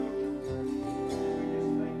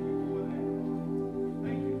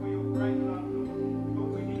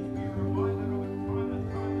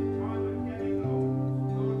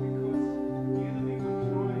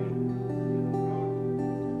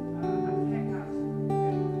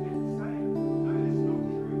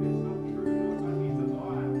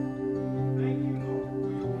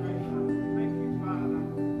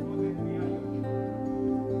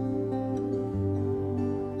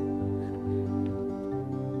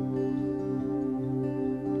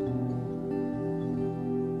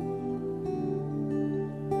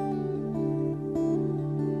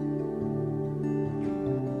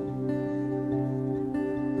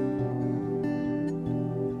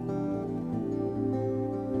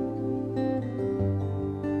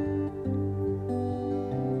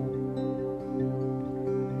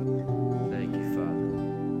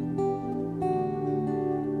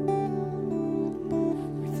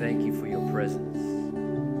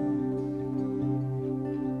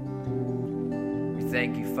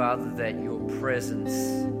thank you, Father, that your presence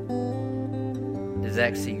is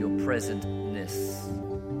actually your presentness.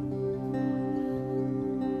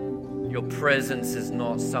 Your presence is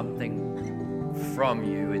not something from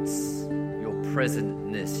you, it's your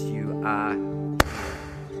presentness. You are.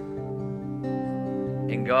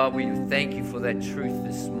 And God, we thank you for that truth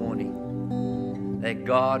this morning, that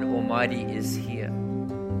God Almighty is here.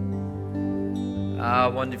 I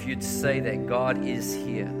wonder if you'd say that God is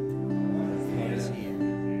here. God is here.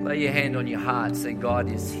 Lay your hand on your heart, say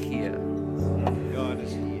God is here. God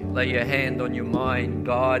is here. Lay your hand on your mind,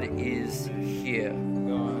 God is here.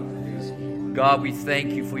 God is here. God, we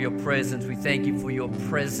thank you for your presence. We thank you for your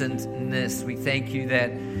presentness. We thank you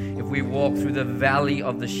that if we walk through the valley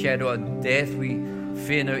of the shadow of death, we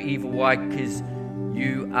fear no evil. Why? Because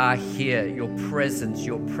you are here. Your presence,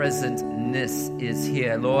 your presentness is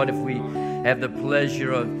here. Lord, if we have the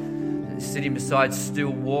pleasure of sitting beside still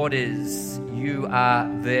waters, you are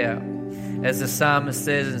there. As the psalmist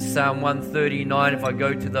says in Psalm 139, if I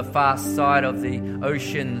go to the far side of the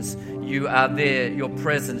oceans, you are there. Your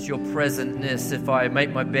presence, your presentness. If I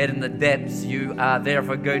make my bed in the depths, you are there. If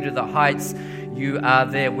I go to the heights, you are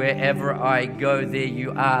there. Wherever I go, there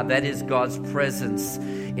you are. That is God's presence.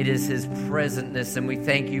 It is his presentness, and we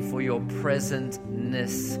thank you for your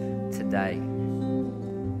presentness today.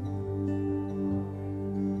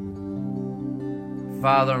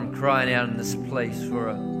 Father, I'm crying out in this place for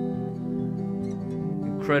an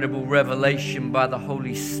incredible revelation by the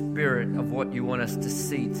Holy Spirit of what you want us to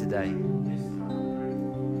see today.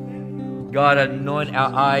 God, anoint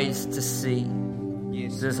our eyes to see.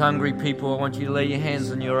 Yes. There's hungry people. I want you to lay your hands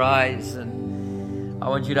on your eyes, and I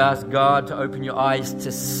want you to ask God to open your eyes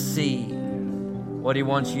to see what he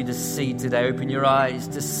wants you to see today. Open your eyes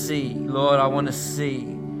to see. Lord, I want to see.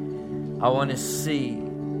 I want to see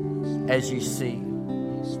as you see.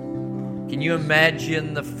 Can you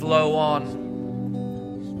imagine the flow-on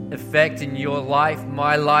effect in your life,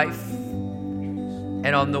 my life,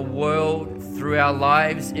 and on the world through our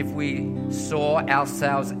lives if we saw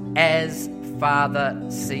ourselves as Father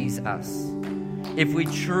sees us? If we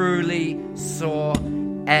truly saw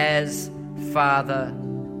as Father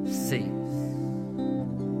sees.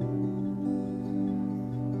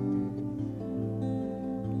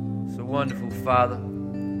 So wonderful, Father.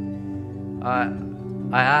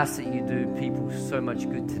 I ask that you do people so much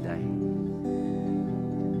good today.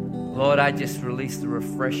 Lord, I just release the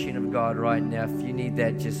refreshing of God right now. If you need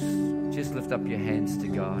that, just lift up your hands to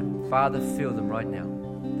God. Father, fill them right now.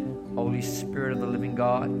 Holy Spirit of the living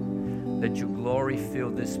God, let your glory fill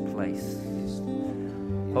this place.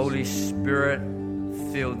 Holy Spirit,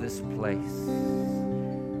 fill this place.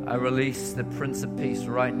 I release the Prince of Peace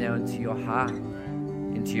right now into your heart,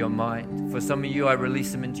 into your mind. For some of you, I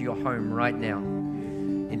release them into your home right now.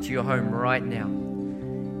 Into your home right now.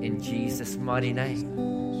 In Jesus' mighty name.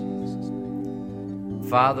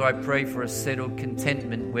 Father, I pray for a settled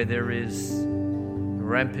contentment where there is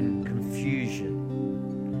rampant confusion.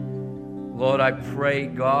 Lord, I pray,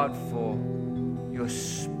 God, for your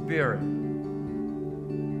Spirit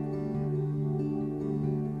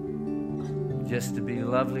just to be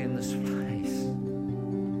lovely in this place.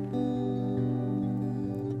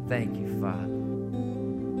 Thank you, Father.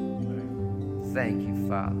 Thank you,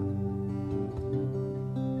 Father.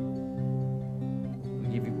 We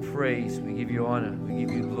give you praise, we give you honor, we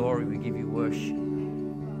give you glory, we give you worship.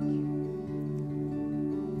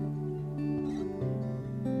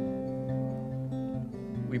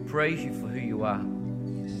 We praise you for who you are.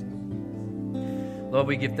 Lord,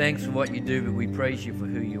 we give thanks for what you do, but we praise you for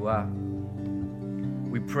who you are.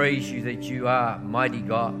 We praise you that you are mighty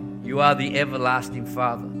God. You are the everlasting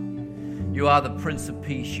Father. You are the Prince of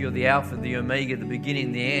Peace. You're the Alpha, the Omega, the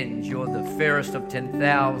beginning, the end. You're the fairest of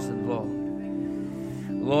 10,000, Lord.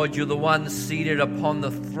 Lord, you're the one seated upon the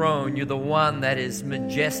throne. You're the one that is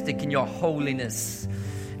majestic in your holiness.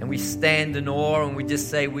 And we stand in awe and we just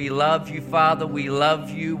say, we love you, Father. We love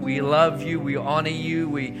you. We love you. We honor you.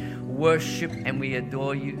 We worship and we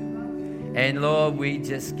adore you. And Lord, we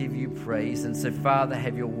just give you praise. And so, Father,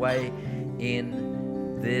 have your way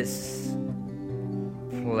in this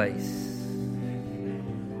place.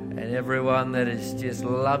 And everyone that is just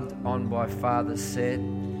loved on by Father said,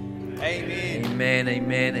 Amen. Amen,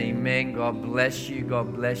 amen, amen. God bless you,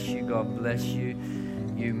 God bless you, God bless you.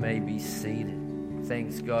 You may be seated.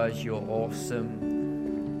 Thanks, guys. You're awesome.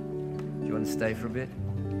 Do you want to stay for a bit?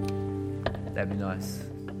 That'd be nice.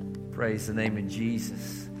 Praise the name of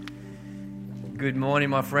Jesus. Good morning,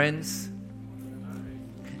 my friends.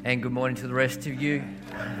 And good morning to the rest of you.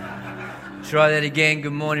 Try that again.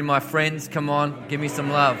 Good morning, my friends. Come on, give me some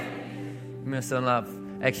love. Give me some love.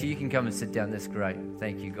 Actually, you can come and sit down. That's great.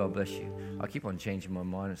 Thank you. God bless you. I keep on changing my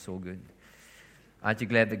mind. It's all good. Aren't you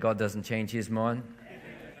glad that God doesn't change his mind?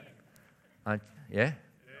 Yeah?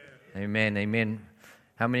 Amen. Amen.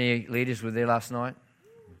 How many leaders were there last night?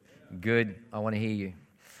 Good. I want to hear you.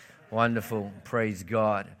 Wonderful. Praise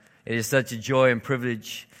God. It is such a joy and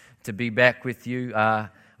privilege to be back with you. I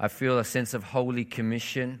feel a sense of holy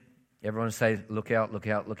commission. Everyone say, look out, look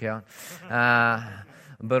out, look out.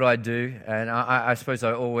 But I do, and I suppose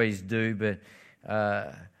I always do, but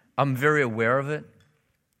I'm very aware of it.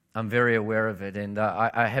 I'm very aware of it, and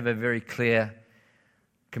I have a very clear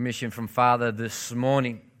commission from Father this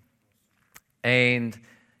morning, and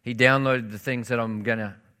he downloaded the things that I'm going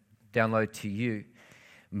to download to you.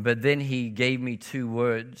 But then he gave me 2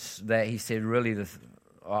 words that he said, really,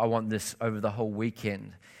 I want this over the whole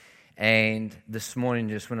weekend. And this morning,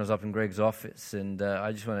 just when I was up in Greg's office, and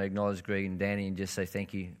I just want to acknowledge Greg and Danny and just say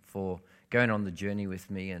thank you for going on the journey with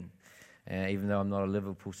me. And even though I'm not a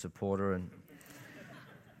Liverpool supporter, and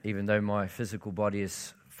even though my physical body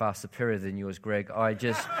is far superior than yours, Greg, I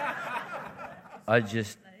just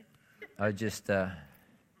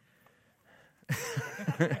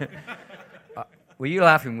were you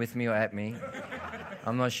laughing with me or at me?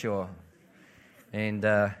 I'm not sure. And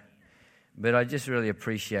but I just really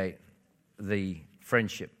appreciate the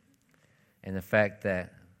friendship and the fact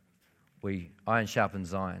that iron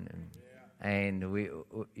sharpens iron, and we,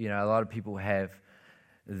 you know, a lot of people have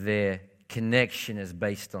their connection is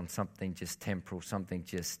based on something just temporal, something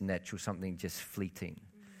just natural, something just fleeting.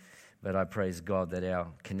 But I praise God that our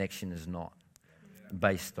connection is not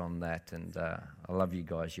based on that, and I love you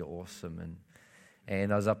guys. You're awesome.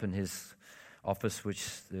 And I was up in his office, which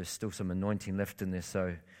there's still some anointing left in there,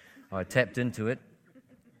 so I tapped into it,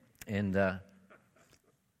 and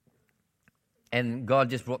God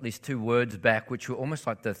just brought these 2 words back, which were almost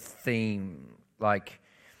like the theme, like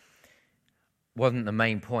wasn't the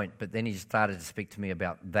main point, but then he started to speak to me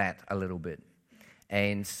about that a little bit.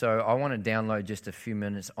 And so I want to download just a few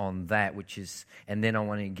minutes on that, and then I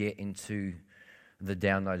want to get into the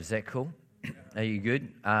download. Is that cool? Are you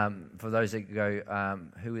good? For those that go,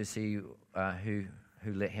 who is he who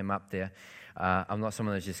let him up there? I'm not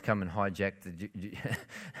someone that's just come and hijacked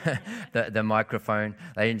the microphone.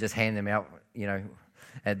 They didn't just hand them out, you know,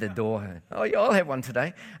 at the door. Oh, yeah, I'll have one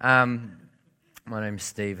today. My name's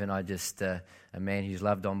Steve, and I just a man who's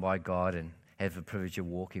loved on by God and have the privilege of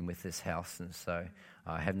walking with this house. And so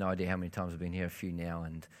I have no idea how many times I've been here, a few now,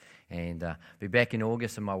 and be back in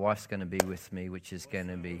August, and my wife's going to be with me, which is going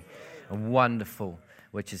to be wonderful,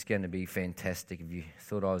 which is going to be fantastic. If you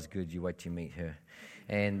thought I was good, you wait till you meet her.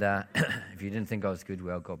 And if you didn't think I was good,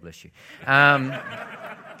 well, God bless you.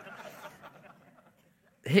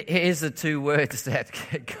 Here's the 2 words that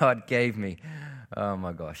God gave me. Oh,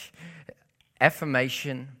 my gosh.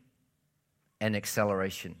 Affirmation and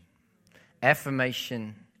acceleration.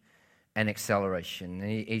 Affirmation and acceleration.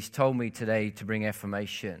 He's told me today to bring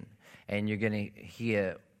affirmation, and you're going to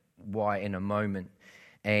hear why in a moment,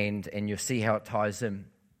 and you'll see how it ties in.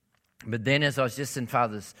 But then as I was just in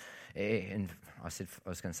Father's, I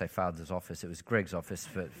was going to say Father's office. It was Greg's office,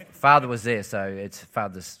 but Father was there, so it's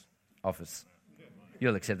Father's office.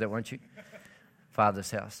 You'll accept that, won't you? Father's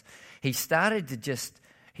house. He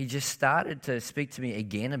just started to speak to me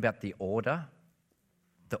again about the order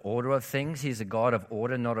of things. He's a God of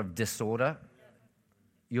order, not of disorder.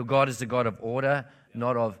 Your God is a God of order,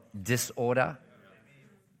 not of disorder.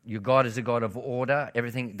 Your God is a God of order,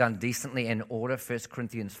 everything done decently in order, 1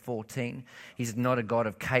 Corinthians 14. He's not a God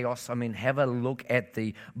of chaos. I mean, have a look at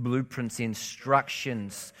the blueprints, the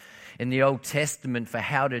instructions in the Old Testament for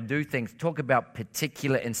how to do things. Talk about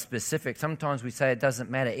particular and specific. Sometimes we say it doesn't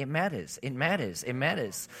matter. It matters. It matters. It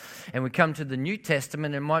matters. And we come to the New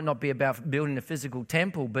Testament, it might not be about building a physical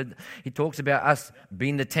temple, but he talks about us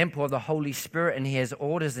being the temple of the Holy Spirit, and he has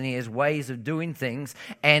orders and he has ways of doing things,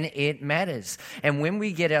 and it matters. And when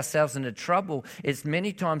we get ourselves into trouble,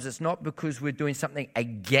 many times it's not because we're doing something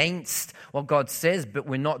against what God says, but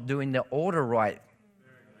we're not doing the order right.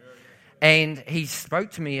 And he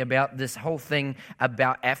spoke to me about this whole thing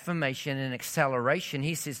about affirmation and acceleration.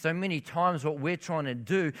 He says so many times what we're trying to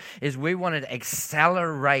do is we want to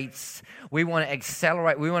accelerate. We want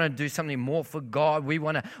to do something more for God. We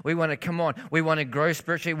want to come on. We want to grow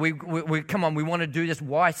spiritually. We come on. We want to do this.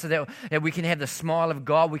 Why? So that we can have the smile of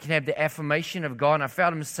God. We can have the affirmation of God. And I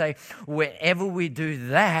felt him say, whenever we do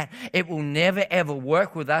that, it will never ever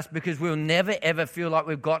work with us, because we'll never ever feel like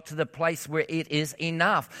we've got to the place where it is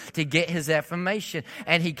enough to get his affirmation.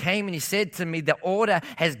 And he came and he said to me, the order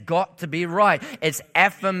has got to be right. It's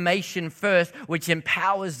affirmation first, which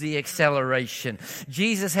empowers the acceleration.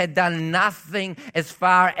 Jesus had done nothing as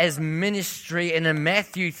far as ministry. And in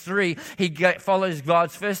Matthew 3, he follows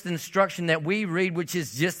God's first instruction that we read, which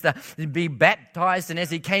is just to be baptized. And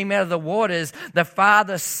as he came out of the waters, the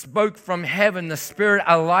Father spoke from heaven. The Spirit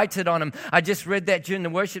alighted on him. I just read that during the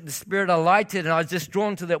worship. The Spirit alighted, and I was just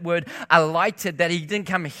drawn to that word alighted, that he didn't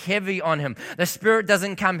come heavy on him. The Spirit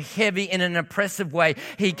doesn't come heavy in an oppressive way.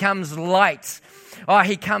 He comes light. Oh,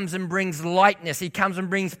 he comes and brings lightness. He comes and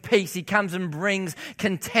brings peace. He comes and brings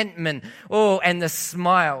contentment. Oh, and the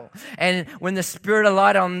smile. And when the Spirit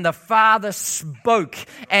alighted on him, the Father spoke,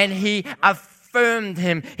 and he affirmed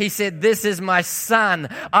him. He said, this is my son.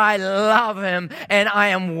 I love him, and I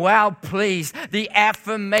am well pleased. The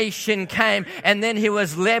affirmation came, and then he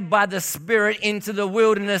was led by the Spirit into the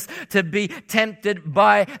wilderness to be tempted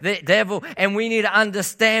by the devil. And we need to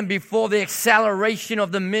understand, before the acceleration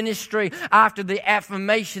of the ministry, after the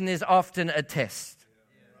affirmation, there's often a test.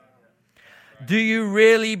 Do you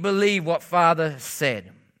really believe what Father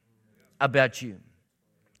said about you?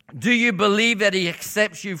 Do you believe that he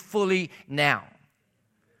accepts you fully now?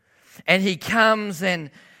 And he comes,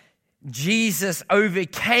 and Jesus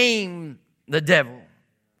overcame the devil.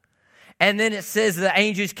 And then it says the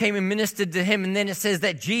angels came and ministered to him. And then it says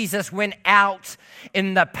that Jesus went out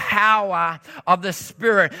in the power of the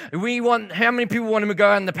Spirit. How many people want him to go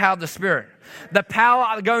out in the power of the Spirit? The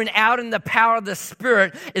power of going out in the power of the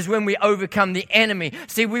Spirit is when we overcome the enemy.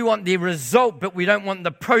 See, we want the result, but we don't want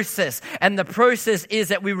the process. And the process is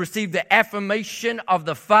that we receive the affirmation of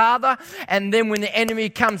the Father. And then when the enemy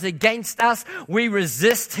comes against us, we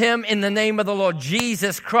resist him in the name of the Lord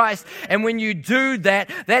Jesus Christ. And when you do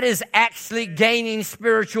that, that is actually gaining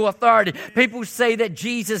spiritual authority. People say that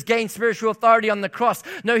Jesus gained spiritual authority on the cross.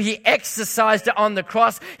 No, he exercised it on the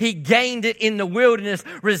cross. He gained it in the wilderness,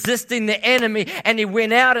 resisting the enemy. And he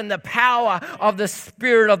went out in the power of the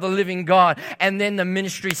Spirit of the living God. And then the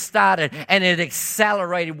ministry started, and it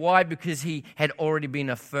accelerated. Why? Because he had already been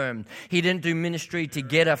affirmed. He didn't do ministry to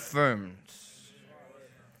get affirmed.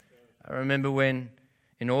 I remember when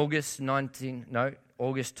in August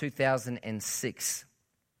 2006,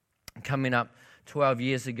 coming up 12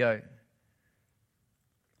 years ago,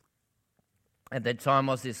 at that time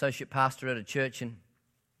I was the associate pastor at a church, and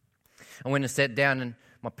I went and sat down in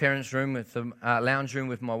my parents' room with the lounge room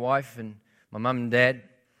with my wife and my mum and dad.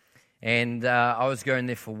 And I was going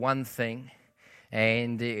there for one thing.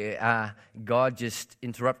 And God just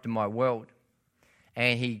interrupted my world.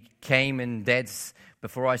 And he came, and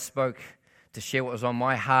before I spoke, to share what was on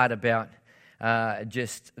my heart about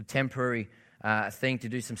just a temporary thing to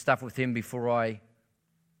do some stuff with him before I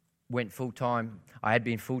went full-time. I had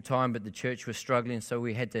been full-time, but the church was struggling, so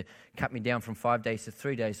we had to cut me down from 5 days to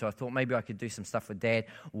 3 days. So I thought maybe I could do some stuff with Dad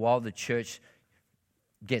while the church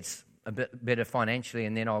gets a bit better financially,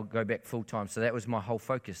 and then I'll go back full-time. So that was my whole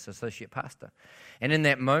focus, associate pastor. And in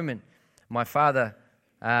that moment, my father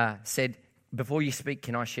said, before you speak,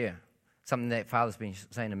 can I share something that Father's been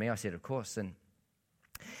saying to me? I said, of course. And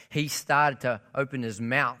he started to open his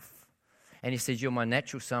mouth, and he said, you're my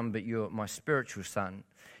natural son, but you're my spiritual son.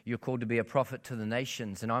 You're called to be a prophet to the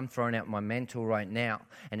nations, and I'm throwing out my mantle right now,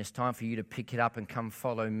 and it's time for you to pick it up and come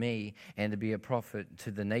follow me and to be a prophet to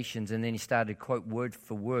the nations. And then he started to quote word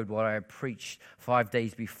for word what I had preached 5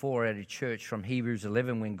 days before at a church from Hebrews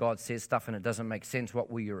 11, when God says stuff and it doesn't make sense. What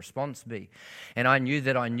will your response be? And I knew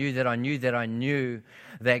that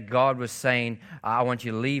God was saying, I want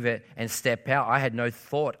you to leave it and step out. I had no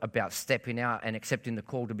thought about stepping out and accepting the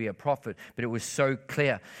call to be a prophet, but it was so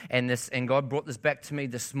clear. And God brought this back to me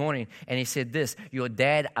this morning, and he said this: your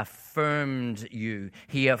dad affirmed you.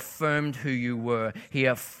 He affirmed who you were. He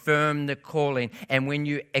affirmed the calling. And when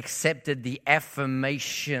you accepted the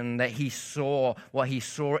affirmation that he saw, what he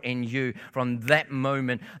saw in you, from that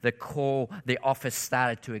moment, the call, the office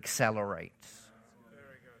started to accelerate.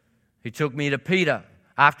 He took me to Peter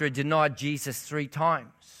after he denied Jesus 3 times.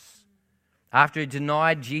 After he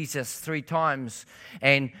denied Jesus 3 times,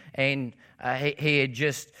 and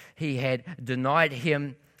he had denied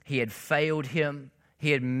him, he had failed him,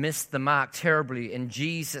 he had missed the mark terribly. And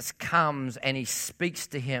Jesus comes and he speaks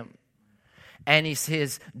to him, and he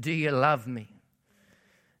says, do you love me?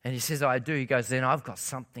 And he says, I do. He goes, then I've got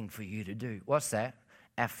something for you to do. What's that?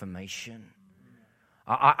 Affirmation.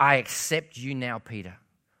 I accept you now, Peter,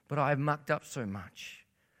 but I have mucked up so much.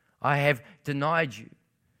 I have denied you.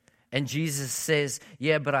 And Jesus says,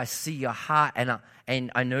 yeah, but I see your heart,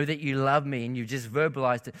 and I know that you love me, and you just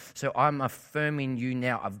verbalized it. So I'm affirming you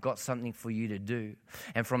now. I've got something for you to do.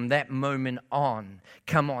 And from that moment on,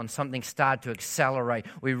 come on, something started to accelerate.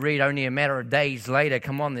 We read only a matter of days later,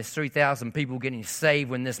 come on, there's 3,000 people getting saved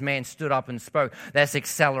when this man stood up and spoke. That's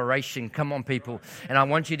acceleration. Come on, people. And I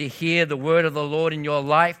want you to hear the word of the Lord in your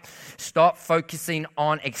life. Stop focusing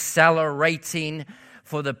on accelerating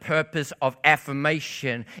for the purpose of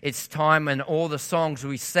affirmation. It's time, and all the songs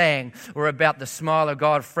we sang were about the smile of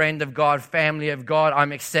God, friend of God, family of God.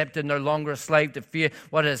 I'm accepted, no longer a slave to fear.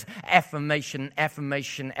 What is affirmation,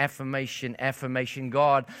 affirmation, affirmation, affirmation?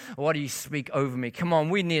 God, what do you speak over me? Come on,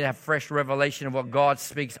 we need to have fresh revelation of what God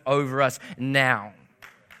speaks over us now.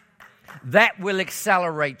 That will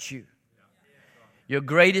accelerate you. Your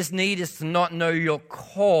greatest need is to not know your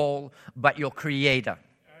call, but your Creator.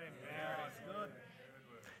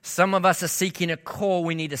 Some of us are seeking a call.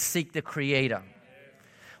 We need to seek the Creator.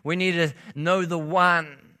 We need to know the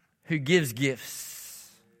one who gives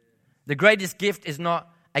gifts. The greatest gift is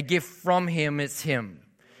not a gift from Him, it's Him.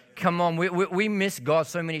 Come on, we miss God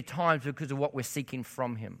so many times because of what we're seeking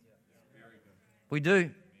from Him. We do.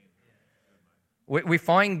 We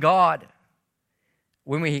find God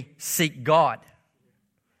when we seek God.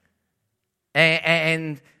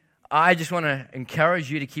 And I just want to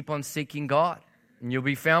encourage you to keep on seeking God. And you'll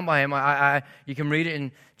be found by Him. You can read it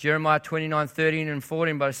in Jeremiah 29, 13 and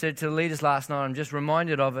 14. But I said to the leaders last night, I'm just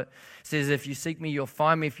reminded of it. It says, if you seek me, you'll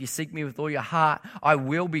find me. If you seek me with all your heart, I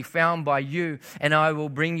will be found by you. And I will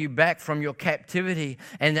bring you back from your captivity.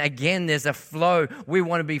 And again, there's a flow. We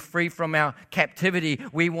want to be free from our captivity.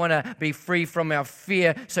 We want to be free from our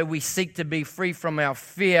fear. So we seek to be free from our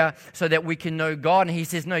fear so that we can know God. And He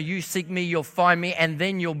says, no, you seek me, you'll find me, and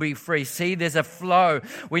then you'll be free. See, there's a flow.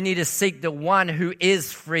 We need to seek the one who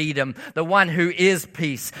is freedom, the one who is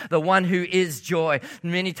peace, the one who is joy.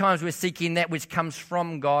 Many times we're seeking that which comes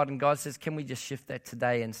from God, and God says, can we just shift that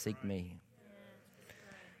today and seek me?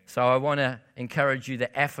 So I want to encourage you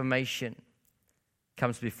that affirmation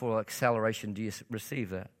comes before acceleration. Do you receive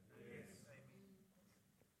that?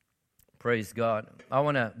 Praise God. I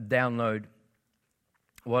want to download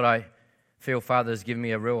what I feel Father has given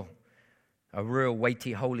me a real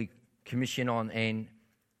weighty holy commission on,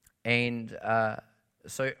 and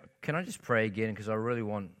so can I just pray again, because I really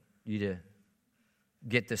want you to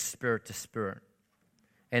get the spirit to spirit.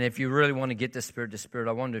 And if you really want to get the spirit to spirit,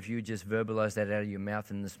 I wonder if you would just verbalize that out of your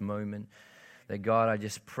mouth in this moment. That God, I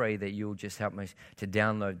just pray that you'll just help me to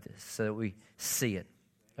download this so that we see it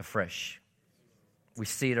afresh. We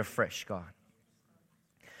see it afresh, God.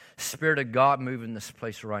 Spirit of God, move in this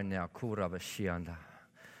place right now.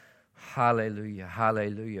 Hallelujah,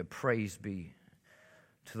 hallelujah. Praise be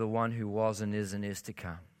to the one who was and is to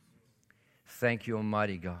come. Thank you,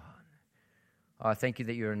 Almighty God. I thank you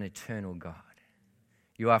that you're an eternal God.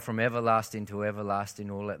 You are from everlasting to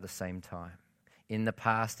everlasting all at the same time. In the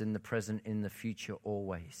past, in the present, in the future,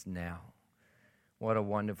 always, now. What a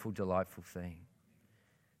wonderful, delightful thing.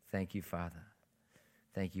 Thank you, Father.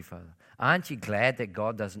 Thank you, Father. Aren't you glad that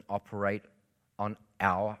God doesn't operate on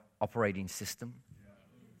our operating system?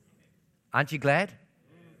 Aren't you glad?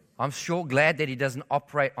 I'm sure glad that He doesn't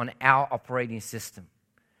operate on our operating system.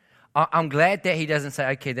 I'm glad that He doesn't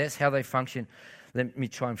say, okay, that's how they function. Let me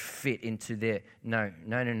try and fit into their... No.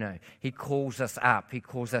 He calls us up. He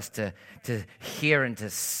calls us to hear and to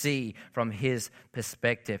see from His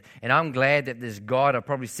perspective. And I'm glad that there's God. I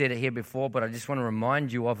probably said it here before, but I just want to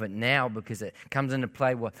remind you of it now, because it comes into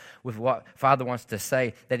play with what Father wants to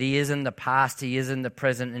say, that He is in the past, He is in the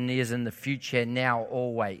present, and He is in the future now,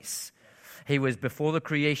 always. He was before the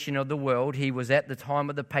creation of the world. He was at the time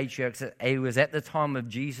of the patriarchs. He was at the time of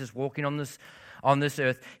Jesus walking on this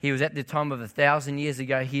earth. He was at the time of 1,000 years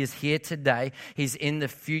ago. He is here today. He's in the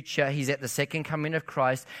future. He's at the second coming of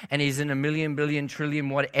Christ. And He's in a million, billion, trillion,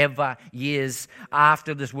 whatever years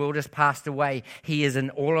after this world has passed away. He is in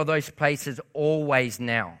all of those places always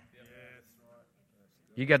now.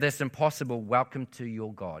 You go, that's impossible. Welcome to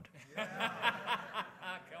your God.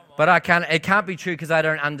 But it can't be true because I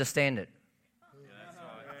don't understand it.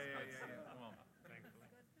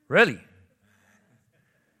 Really?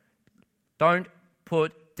 Don't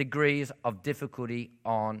put degrees of difficulty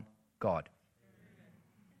on God.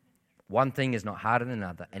 One thing is not harder than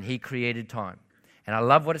another, and He created time. And I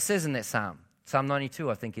love what it says in that Psalm. Psalm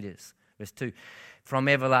 92, I think it is. Verse 2. From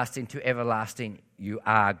everlasting to everlasting, you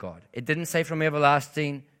are God. It didn't say from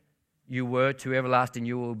everlasting you were to everlasting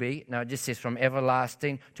you will be. No, it just says from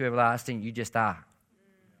everlasting to everlasting you just are.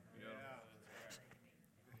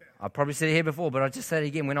 I probably said it here before, but I'll just say it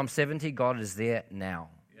again. When I'm 70, God is there now.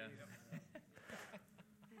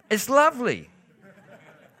 It's lovely.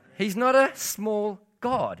 He's not a small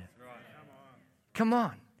God. Come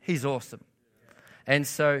on. He's awesome. And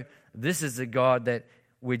so this is the God that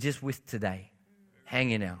we're just with today,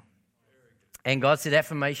 hanging out. And God said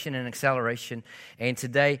affirmation and acceleration. And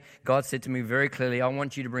today, God said to me very clearly, I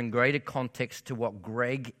want you to bring greater context to what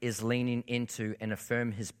Greg is leaning into and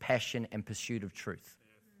affirm his passion and pursuit of truth.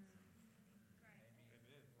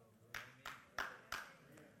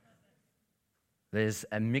 There's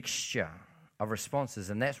a mixture of responses,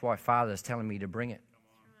 and that's why Father is telling me to bring it.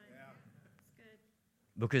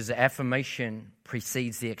 Because the affirmation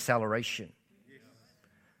precedes the acceleration.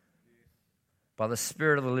 By the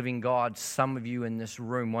Spirit of the living God, some of you in this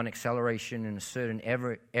room want acceleration in a certain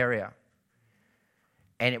area.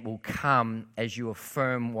 And it will come as you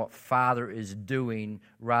affirm what Father is doing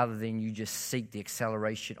rather than you just seek the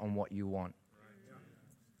acceleration on what you want.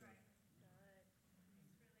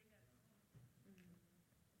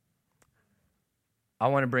 I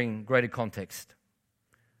want to bring greater context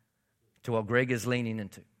to what Greg is leaning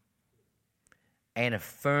into and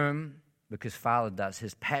affirm, because Father does,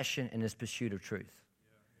 his passion and his pursuit of truth.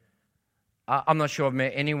 I'm not sure I've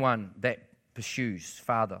met anyone that pursues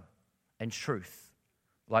Father and truth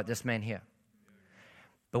like this man here.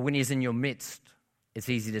 But when he's in your midst, it's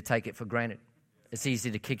easy to take it for granted. It's easy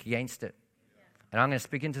to kick against it. And I'm going to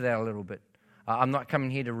speak into that a little bit. I'm not coming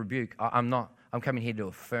here to rebuke. I'm coming here to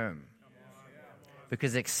affirm.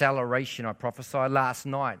 Because acceleration, I prophesied last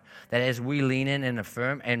night that as we lean in and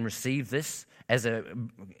affirm and receive this as a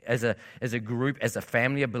group, as a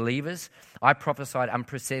family of believers, I prophesied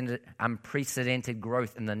unprecedented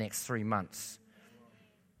growth in the next 3 months.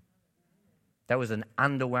 That was an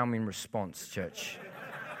underwhelming response, church.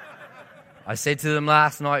 I said to them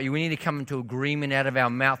last night, we need to come into agreement out of our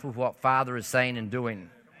mouth with what Father is saying and doing.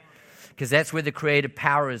 Because that's where the creative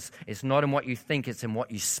power is. It's not in what you think, it's in what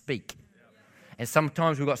you speak. And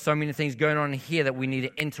sometimes we've got so many things going on here that we need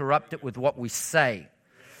to interrupt it with what we say.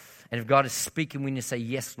 And if God is speaking, we need to say,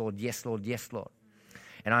 yes, Lord, yes, Lord, yes, Lord.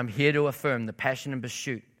 And I'm here to affirm the passion and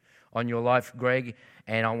pursuit on your life, Greg,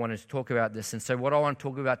 and I want to talk about this. And so what I want to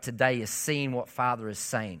talk about today is seeing what Father is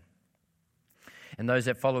saying. And those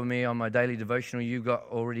that follow me on my daily devotional, you've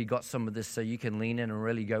already got some of this, so you can lean in and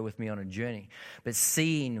really go with me on a journey. But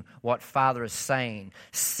seeing what Father is saying,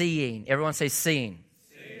 seeing, everyone say seeing.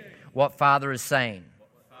 What Father is saying.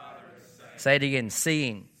 Say it again.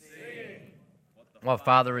 Seeing. What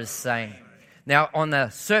Father is saying. Now, on the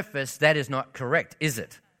surface, that is not correct, is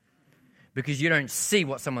it? Because you don't see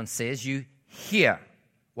what someone says. You hear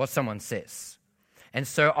what someone says. And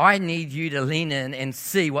so I need you to lean in and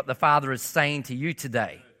see what the Father is saying to you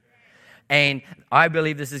today. And I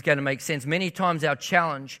believe this is going to make sense. Many times our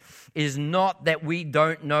challenge is not that we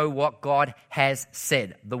don't know what God has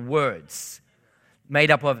said. The words made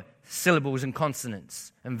up of syllables and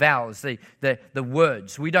consonants and vowels, the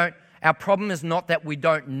words. Our problem is not that we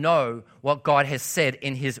don't know what God has said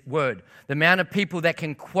in His Word. The amount of people that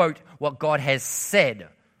can quote what God has said,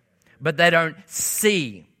 but they don't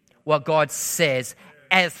see what God says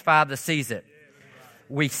as Father sees it.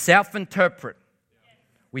 We self-interpret.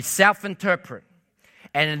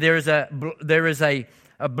 And there is a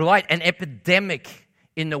blight, an epidemic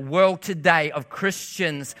in the world today of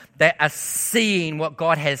Christians that are seeing what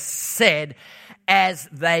God has said as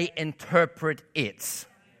they interpret it,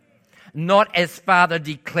 not as Father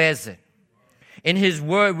declares it. In His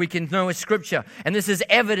Word, we can know a Scripture. And this is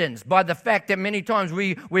evidenced by the fact that many times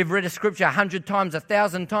we've read a Scripture 100 times,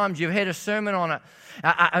 1,000 times. You've heard a sermon on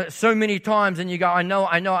it so many times, and you go, I know.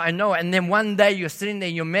 And then one day you're sitting there,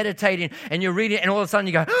 you're meditating, and you're reading, and all of a sudden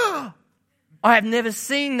you go, oh, I have never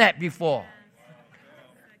seen that before.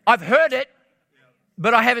 I've heard it,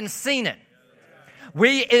 but I haven't seen it.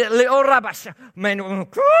 We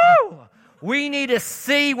need to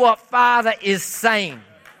see what Father is saying.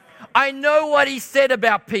 I know what He said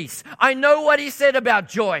about peace. I know what He said about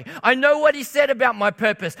joy. I know what He said about my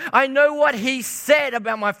purpose. I know what He said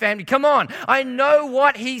about my family. Come on. I know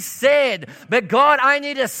what He said. But God, I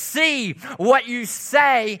need to see what You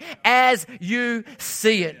say as You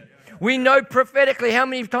see it. We know prophetically how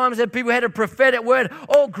many times have people had a prophetic word.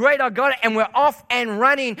 Oh, great, I got it. And we're off and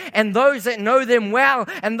running. And those that know them well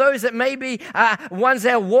and those that maybe ones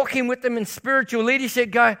that are walking with them in spiritual leadership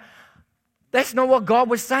go, that's not what God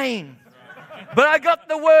was saying. But I got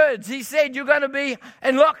the words. He said, you're going to be,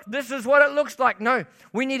 and look, this is what it looks like. No,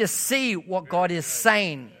 we need to see what God is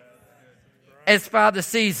saying as Father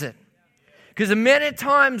sees it. Because the many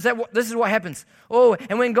times this is what happens. Oh,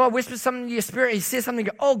 and when God whispers something to your spirit, He says something,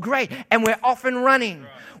 oh, great, and we're off and running.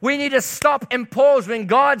 Right. We need to stop and pause. When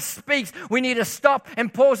God speaks, we need to stop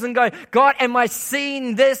and pause and go, God, am I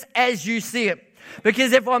seeing this as you see it?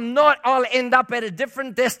 Because if I'm not, I'll end up at a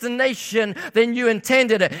different destination than you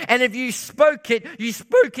intended it. And if you spoke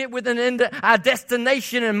it with a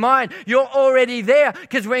destination in mind. You're already there.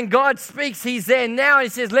 Because when God speaks, He's there now. He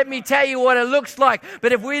says, let me tell you what it looks like.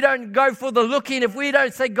 But if we don't go for the looking, if we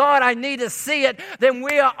don't say, God, I need to see it, then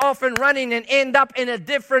we are off and running and end up in a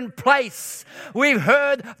different place. We've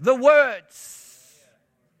heard the words.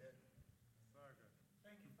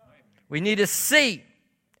 We need to see.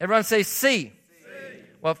 Everyone say, see.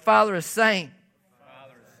 What Father is saying.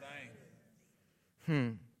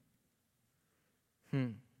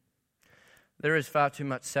 There is far too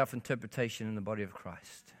much self-interpretation in the body of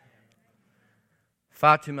Christ.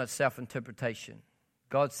 Far too much self-interpretation.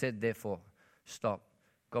 God said, therefore, stop.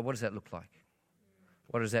 God, what does that look like?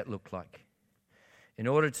 What does that look like? In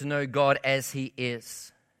order to know God as He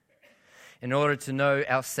is, in order to know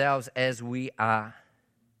ourselves as we are,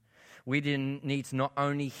 we need to not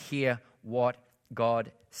only hear what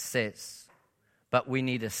God says, but we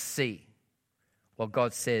need to see what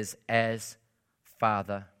God says as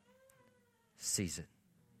Father sees it.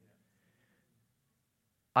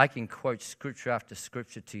 I can quote scripture after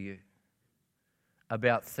scripture to you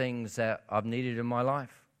about things that I've needed in my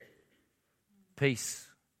life. Peace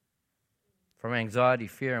from anxiety,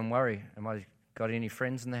 fear, and worry. Am I got any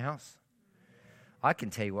friends in the house? I can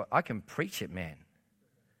tell you what, I can preach it, man.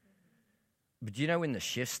 But do you know when the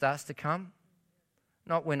shift starts to come?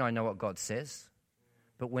 Not when I know what God says,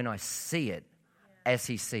 but when I see it as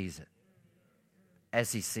He sees it.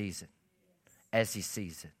 As He sees it. As He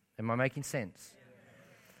sees it. Am I making sense?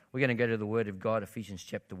 We're going to go to the Word of God, Ephesians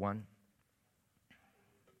chapter 1.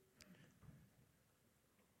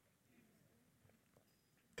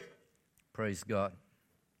 Praise God.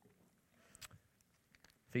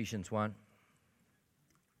 Ephesians 1.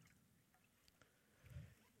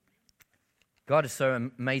 God is so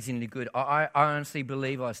amazingly good. I honestly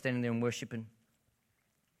believe I was standing there and worshiping.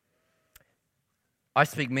 I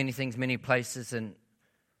speak many things, many places, and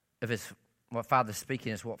if it's what Father's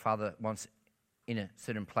speaking, it's what Father wants in a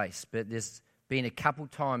certain place. But there's been a couple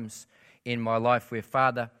times in my life where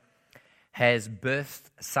Father has birthed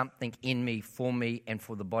something in me, and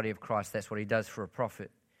for the body of Christ. That's what He does for a prophet.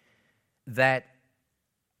 That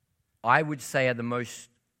I would say are the most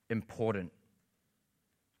important.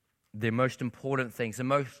 The most important things, the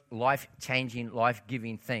most life-changing,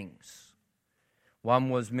 life-giving things. One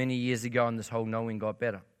was many years ago on this whole knowing God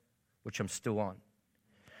better, which I'm still on.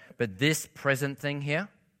 But this present thing here,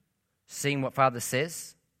 seeing what Father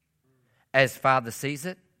says, as Father sees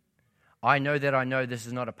it, I know this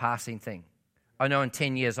is not a passing thing. I know in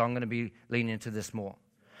 10 years I'm going to be leaning into this more.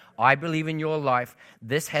 I believe in your life,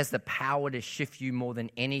 this has the power to shift you more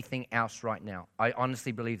than anything else right now. I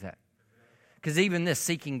honestly believe that. Because even this,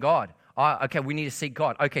 seeking God. Okay, we need to seek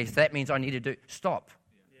God. Okay, so that means I need to do. Stop.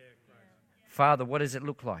 Father, what does it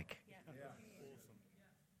look like?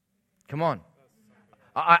 Come on.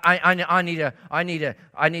 I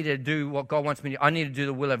need to do what God wants me to do. I need to do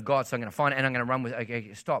the will of God. So I'm going to find it and I'm going to run with it.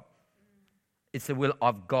 Okay, stop. It's the will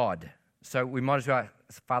of God. So we might as well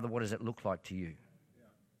ask, Father, what does it look like to you?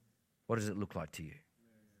 What does it look like to you?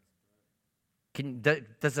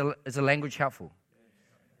 Is the language helpful?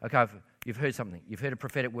 Okay, you've heard something. You've heard a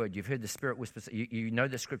prophetic word. You've heard the Spirit whisper. You know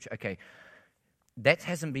the scripture. Okay, that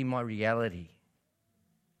hasn't been my reality.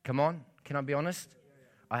 Come on, can I be honest?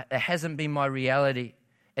 It hasn't been my reality.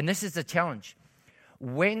 And this is the challenge.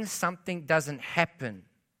 When something doesn't happen,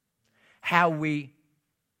 how we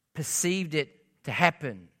perceived it to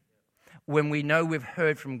happen, when we know we've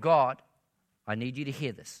heard from God, I need you to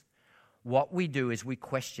hear this. What we do is we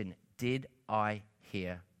question, did I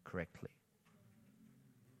hear correctly?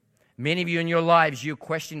 Many of you in your lives, you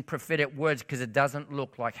question prophetic words because it doesn't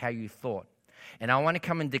look like how you thought. And I want to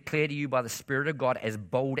come and declare to you by the Spirit of God as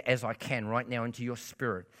bold as I can right now into your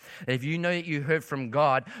spirit. If you know that you heard from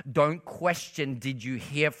God, don't question, did you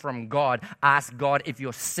hear from God? Ask God if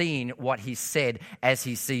you're seeing what He said as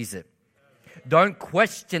He sees it. Don't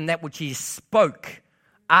question that which He spoke.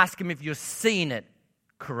 Ask Him if you're seeing it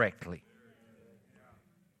correctly.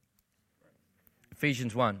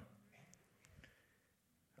 Ephesians 1.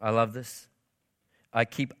 I love this. I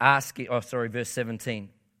keep asking. Verse 17.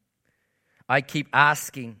 I keep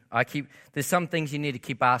asking. There's some things you need to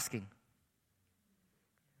keep asking.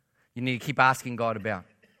 You need to keep asking God about.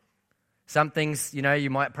 Some things, you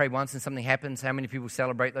might pray once and something happens. How many people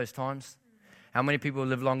celebrate those times? How many people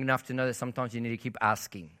live long enough to know that sometimes you need to keep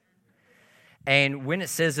asking? And when it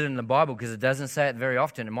says it in the Bible, because it doesn't say it very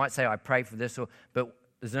often, it might say, I pray for this, but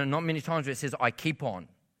there's not many times where it says, I keep on.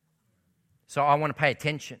 So I want to pay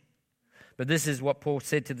attention. But this is what Paul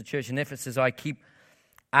said to the church in Ephesus, I keep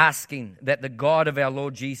asking that the God of our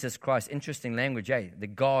Lord Jesus Christ, interesting language, the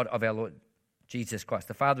God of our Lord Jesus Christ.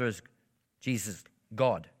 The Father is Jesus,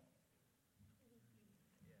 God.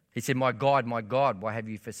 He said, my God, why have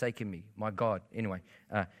you forsaken me? My God. Anyway,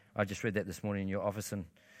 I just read that this morning in your office and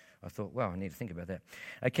I thought, wow, I need to think about that.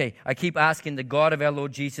 Okay, I keep asking the God of our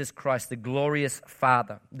Lord Jesus Christ, the glorious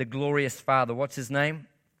Father. The glorious Father. What's his name?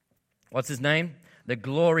 What's his name? The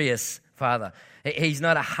glorious Father. He's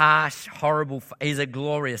not a harsh, horrible, he's a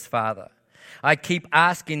glorious Father. I keep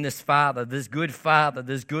asking this Father, this good Father,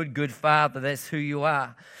 this good Father, that's who you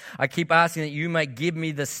are. I keep asking that you may give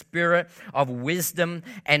me the spirit of wisdom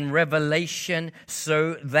and revelation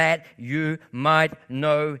so that you might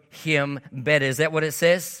know him better. Is that what it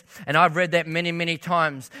says? And I've read that many, many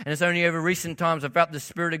times. And it's only over recent times I've felt the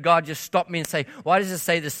Spirit of God just stop me and say, why does it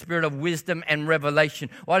say the spirit of wisdom and revelation?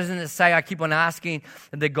 Why doesn't it say, I keep on asking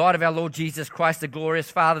the God of our Lord Jesus Christ, the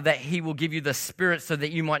glorious Father, that he will give you the spirit so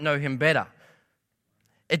that you might know him better?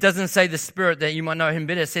 It doesn't say the spirit that you might know him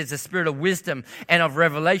better. It says the spirit of wisdom and of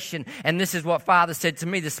revelation. And this is what Father said to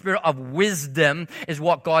me. The spirit of wisdom is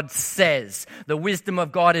what God says. The wisdom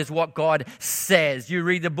of God is what God says. You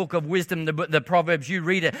read the book of wisdom, the Proverbs, you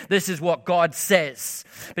read it. This is what God says.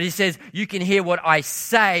 But he says, you can hear what I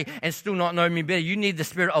say and still not know me better. You need the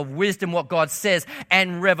spirit of wisdom, what God says,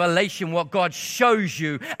 and revelation, what God shows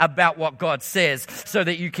you about what God says, so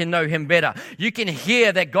that you can know him better. You can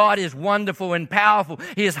hear that God is wonderful and powerful.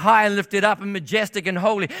 He is high and lifted up and majestic and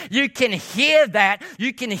holy. You can hear that.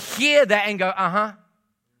 You can hear that and go, uh-huh.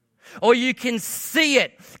 Or you can see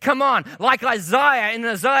it. Come on. Like Isaiah in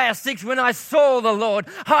Isaiah 6, when I saw the Lord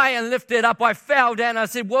high and lifted up, I fell down. I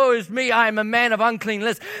said, woe is me. I am a man of unclean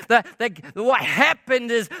lips. What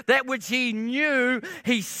happened is that which he knew,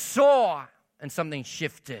 he saw, and something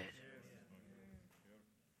shifted.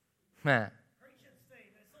 Man.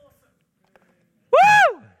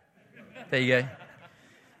 Woo! There you go.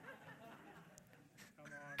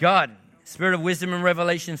 God, spirit of wisdom and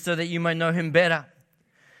revelation so that you may know him better.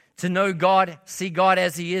 To know God, see God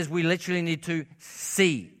as he is, we literally need to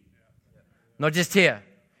see. Not just hear.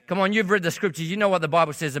 Come on, you've read the scriptures. You know what the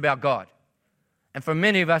Bible says about God. And for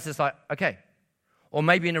many of us, it's like, okay. Or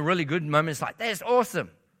maybe in a really good moment, it's like, that's awesome.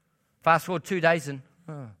 Fast forward 2 days and,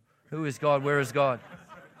 who is God? Where is God?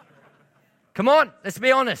 Come on, let's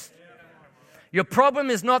be honest. Your problem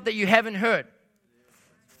is not that you haven't heard.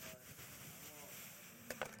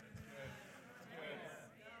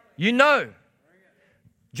 You know.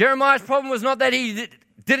 Jeremiah's problem was not that he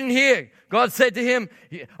didn't hear. God said to him,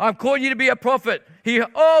 I've called you to be a prophet.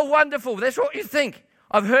 Wonderful. That's what you think.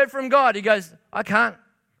 I've heard from God. He goes, I can't.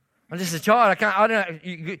 I'm just a child. I don't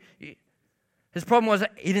know. His problem was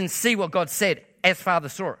that he didn't see what God said as Father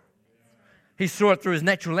saw it. He saw it through his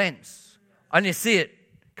natural lens. I didn't see it.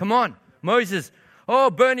 Come on. Moses,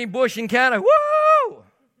 burning bush encounter. Woo!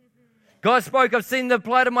 God spoke, I've seen the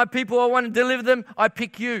plight of my people. I want to deliver them. I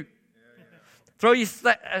pick you. Throw your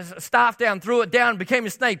staff down, threw it down, became a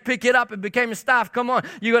snake. Pick it up, it became a staff. Come on.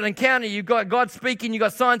 You got an encounter. You got God speaking. You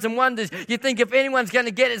got signs and wonders. You think if anyone's going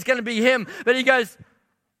to get it, it's going to be him. But he goes,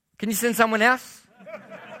 can you send someone else?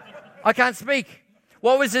 I can't speak.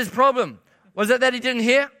 What was his problem? Was it that he didn't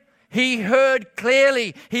hear? He heard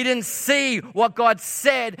clearly. He didn't see what God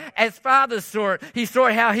said as Father saw it. He saw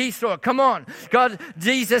it how he saw it. Come on.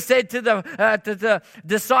 Jesus said to the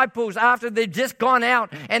disciples after they've just gone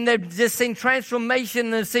out and they've just seen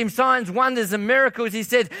transformation and seen signs, wonders and miracles. He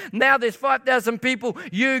said, now there's 5,000 people.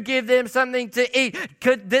 You give them something to eat.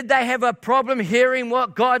 Did they have a problem hearing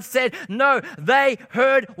what God said? No, they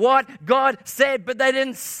heard what God said, but they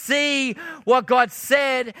didn't see what God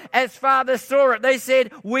said as Father saw it. They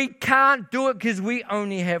said, we can't do it because we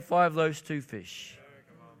only have 5 loaves, 2 fish.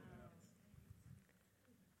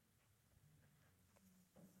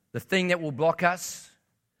 The thing that will block us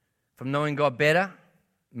from knowing God better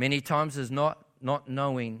many times is not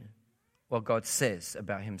knowing what God says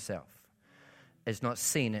about himself. It's not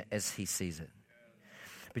seeing it as he sees it.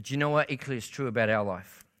 But you know what equally is true about our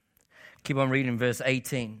life? Keep on reading verse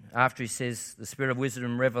 18. After he says, the spirit of wisdom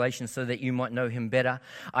and revelation so that you might know him better.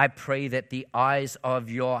 I pray that the eyes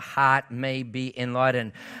of your heart may be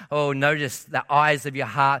enlightened. Oh, notice the eyes of your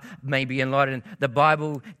heart may be enlightened. The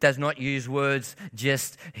Bible does not use words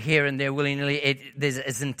just here and there willy-nilly. There's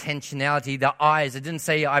intentionality. The eyes, it didn't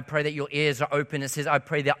say, I pray that your ears are open. It says, I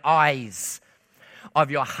pray the eyes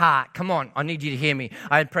of your heart. Come on, I need you to hear me.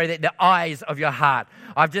 I pray that the eyes of your heart.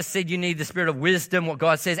 I've just said you need the spirit of wisdom, what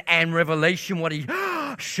God says, and revelation, what He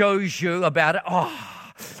shows you about it.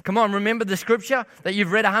 Come on, remember the scripture that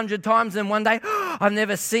you've read 100 times in one day? I've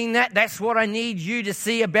never seen that. That's what I need you to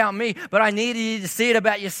see about me. But I need you to see it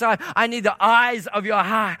about your son. I need the eyes of your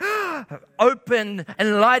heart open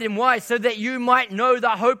and light and wide so that you might know the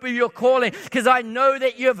hope of your calling. Because I know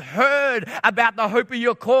that you've heard about the hope of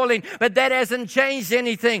your calling, but that hasn't changed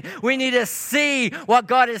anything. We need to see what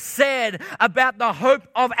God has said about the hope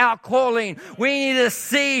of our calling. We need to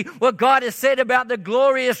see what God has said about the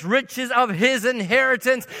glorious riches of His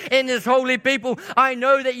inheritance in His holy people. I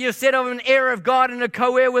know that you've said I'm an heir of God and a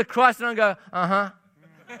co-heir with Christ, and I go,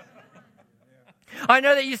 I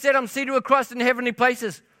know that you said I'm seated with Christ in heavenly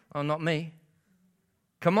places. Oh, not me.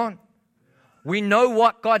 Come on. We know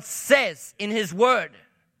what God says in His Word.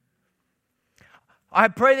 I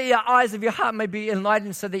pray that your eyes of your heart may be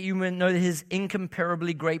enlightened so that you may know His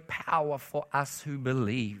incomparably great power for us who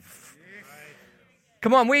believe.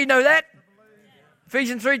 Come on, we know that.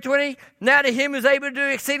 Ephesians 3:20, now to Him who's able to do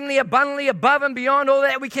exceedingly abundantly above and beyond all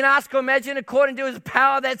that we can ask or imagine according to His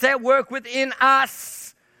power that's at work within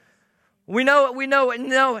us. We know it, we know it,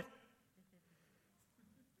 know it.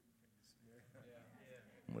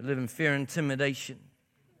 We live in fear and intimidation.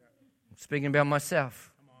 I'm speaking about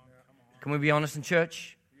myself. Can we be honest in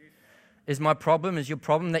church? Is my problem, is your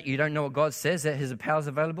problem that you don't know what God says, that His power is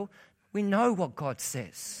available? We know what God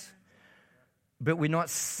says. But we're not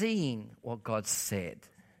seeing what God said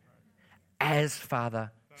as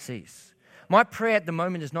Father sees. My prayer at the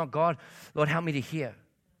moment is not, God, Lord, help me to hear.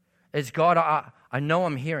 It's, God, I know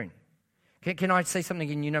I'm hearing. Can I say something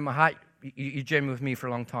and you know my heart? You journeyed with me for a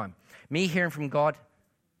long time. Me hearing from God,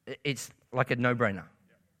 it's like a no-brainer,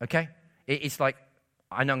 okay? It's like,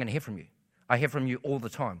 I know I'm going to hear from you. I hear from you all the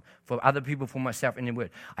time. For other people, for myself, in the Word.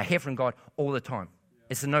 I hear from God all the time.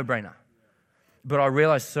 It's a no-brainer. But I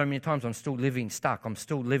realize so many times I'm still living stuck. I'm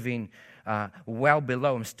still living well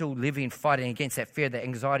below. I'm still living, fighting against that fear, that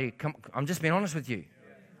anxiety. I'm just being honest with you.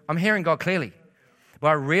 I'm hearing God clearly. But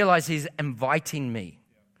I realize He's inviting me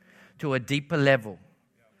to a deeper level.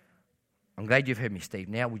 I'm glad you've heard me, Steve.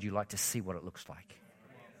 Now would you like to see what it looks like?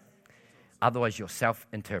 Otherwise, you'll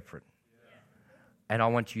self-interpret. And I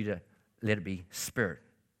want you to let it be Spirit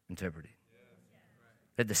interpreted.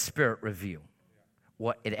 Let the Spirit reveal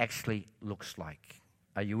what it actually looks like.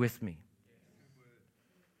 Are you with me?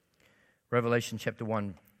 Revelation chapter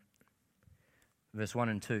 1, verse 1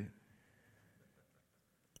 and 2.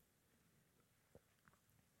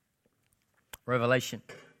 Revelation.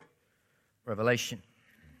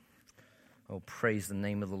 Oh, praise the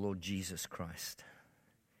name of the Lord Jesus Christ.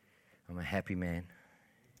 I'm a happy man.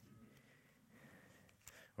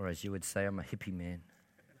 Or as you would say, I'm a hippie man.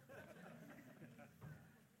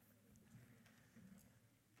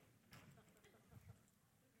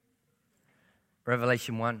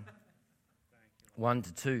 Revelation 1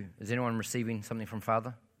 to 2. Is anyone receiving something from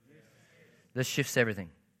Father? This shifts everything.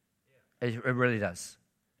 It really does.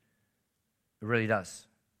 It really does.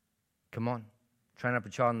 Come on. Train up a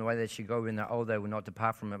child in the way they should go. When they're old, they will not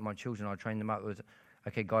depart from it. My children, I'll train them up.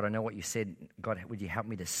 Okay, God, I know what you said. God, would you help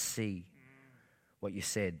me to see what you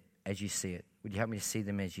said as you see it? Would you help me to see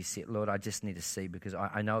them as you see it? Lord, I just need to see because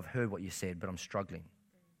I know I've heard what you said, but I'm struggling.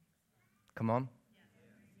 Come on.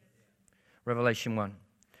 Revelation 1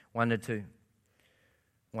 to 2.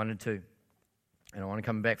 1 to 2. And I want to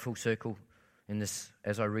come back full circle in this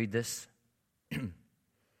as I read this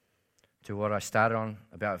to what I started on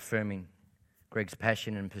about affirming Greg's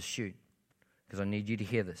passion and pursuit, because I need you to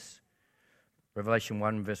hear this. Revelation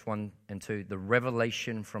 1, verse 1 and 2. The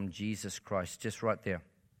revelation from Jesus Christ, just right there.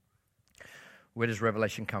 Where does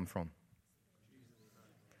revelation come from?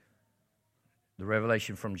 The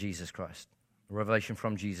revelation from Jesus Christ. Revelation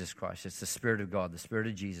from Jesus Christ. It's the Spirit of God, the Spirit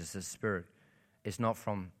of Jesus, the Spirit. It's not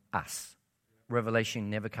from us. Revelation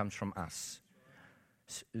never comes from us.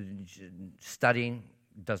 Studying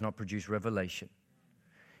does not produce revelation.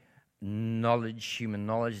 Knowledge, human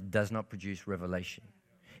knowledge, does not produce revelation.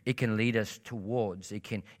 It can lead us towards, it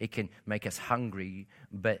can make us hungry,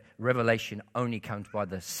 but revelation only comes by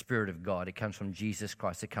the Spirit of God. It comes from Jesus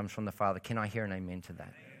Christ. It comes from the Father. Can I hear an amen to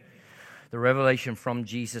that? The revelation from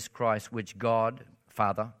Jesus Christ, which God,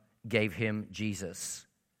 Father, gave Him, Jesus,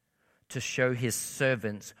 to show His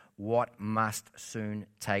servants what must soon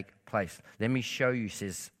take place. Let me show you,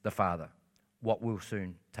 says the Father, what will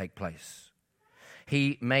soon take place.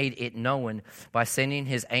 He made it known by sending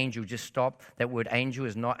His angel. Just stop. That word angel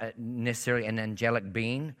is not necessarily an angelic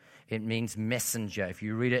being. It means messenger. If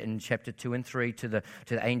you read it in chapter 2 and 3 to the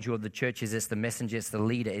angel of the churches, it's the messenger, it's the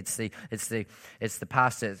leader, it's the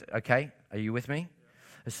pastor. Okay, are you with me?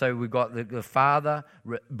 So we've got the Father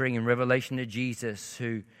bringing revelation to Jesus,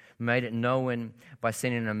 who made it known by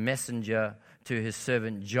sending a messenger to his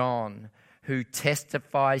servant John, who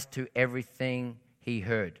testifies to everything he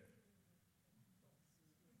heard.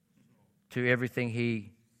 To everything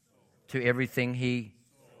he,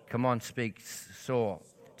 come on, speak, saw.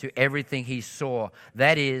 To everything he saw.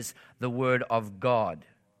 That is the word of God.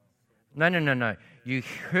 No. You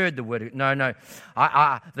heard the word. No.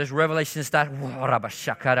 This revelation starts to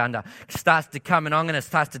come, and I'm going to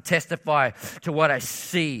start to testify to what I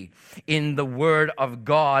see in the word of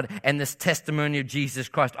God and this testimony of Jesus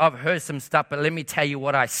Christ. I've heard some stuff, but let me tell you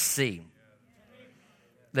what I see.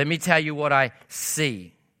 Let me tell you what I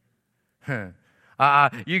see.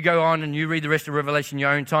 You go on and you read the rest of Revelation in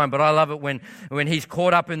your own time, but I love it when he's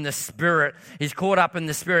caught up in the Spirit. He's caught up in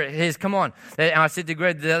the Spirit. Come on. And I said to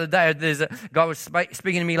Greg the other day, God was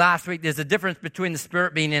speaking to me last week, there's a difference between the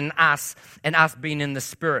Spirit being in us and us being in the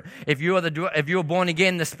Spirit. If you're born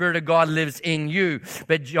again, the Spirit of God lives in you.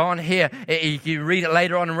 But John here, you read it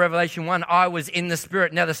later on in Revelation 1, I was in the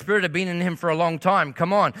Spirit. Now the Spirit had been in him for a long time.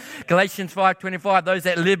 Come on. Galatians 5:25, those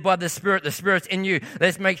that live by the Spirit's in you.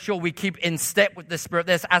 Let's make sure we keep in step with the Spirit.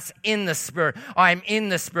 There's us in the Spirit. I'm in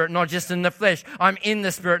the Spirit, not just in the flesh. I'm in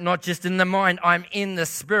the Spirit, not just in the mind. I'm in the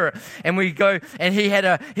Spirit. And we go, and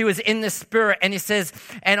he was in the Spirit, and he says,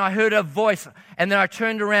 and I heard a voice, and then I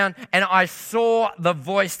turned around and I saw the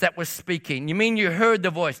voice that was speaking. You mean you heard the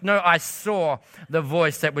voice? No, I saw the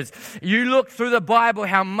voice that was. You look through the Bible,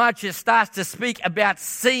 how much it starts to speak about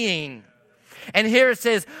seeing. And here it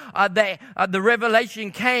says the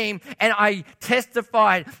revelation came, and I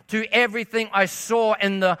testified to everything I saw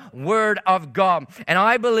in the Word of God. And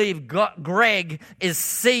I believe Greg is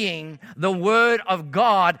seeing the Word of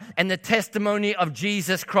God and the testimony of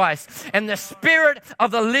Jesus Christ. And the Spirit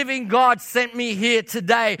of the living God sent me here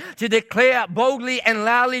today to declare boldly and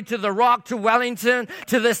loudly to the Rock, to Wellington,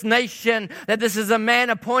 to this nation, that this is a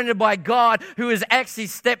man appointed by God who has actually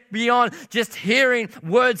stepped beyond just hearing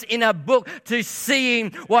words in a book to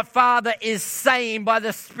seeing what Father is saying by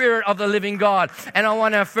the Spirit of the living God. And I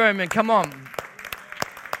want to affirm it. Come on.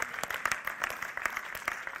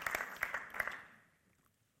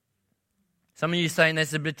 Some of you saying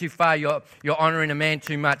that's a bit too far. You're honoring a man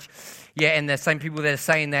too much. Yeah, and the same people that are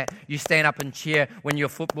saying that, you stand up and cheer when your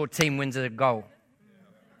football team wins a goal.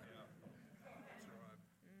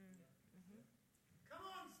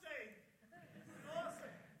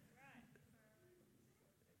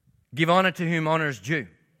 Give honor to whom honor is due.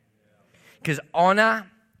 Because honor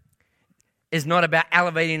is not about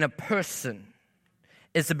elevating a person.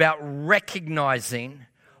 It's about recognizing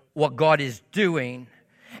what God is doing,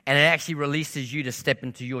 and it actually releases you to step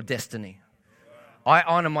into your destiny. I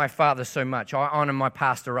honor my father so much. I honor my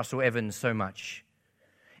pastor, Russell Evans, so much.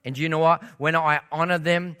 And do you know what? When I honor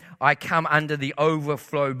them, I come under the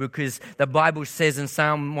overflow, because the Bible says in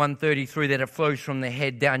Psalm 133 that it flows from the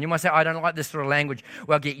head down. You might say, I don't like this sort of language.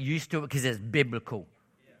 Well, get used to it, because it's biblical.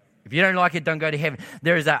 If you don't like it, don't go to heaven.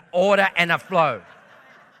 There is an order and a flow.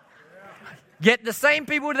 Yet the same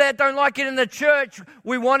people that don't like it in the church,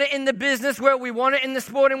 we want it in the business world, we want it in the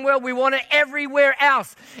sporting world, we want it everywhere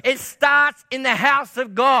else. It starts in the house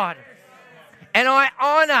of God. And I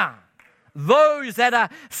honor those that are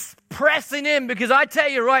pressing in, because I tell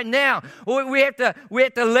you right now, we have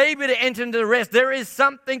to labor to enter into the rest. There is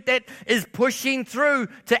something that is pushing through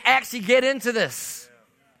to actually get into this.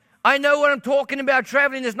 I know what I'm talking about.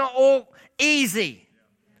 Traveling is not all easy.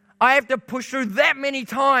 I have to push through that many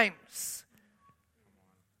times.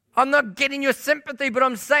 I'm not getting your sympathy, but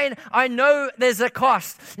I'm saying I know there's a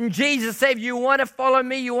cost. And Jesus said, if you want to follow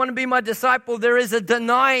me, you want to be my disciple, there is a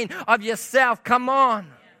denying of yourself. Come on.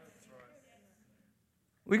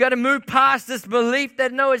 We got to move past this belief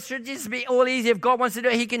that no, it should just be all easy. If God wants to do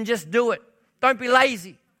it, He can just do it. Don't be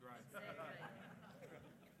lazy.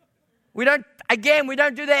 We don't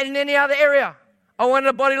do that in any other area. I want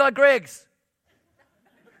a body like Greg's.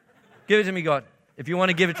 Give it to me, God. If you want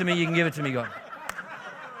to give it to me, you can give it to me, God.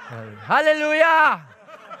 Hallelujah.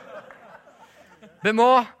 Bit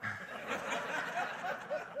more.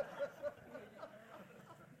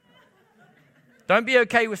 Don't be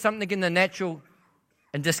okay with something in the natural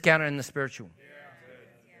and discount it in the spiritual.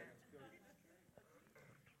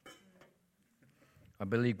 I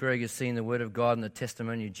believe Greg has seen the Word of God and the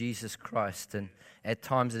testimony of Jesus Christ, and at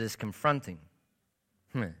times it is confronting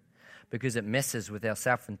because it messes with our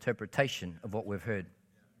self-interpretation of what we've heard.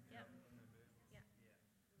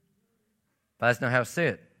 But that's not how I see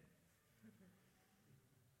it.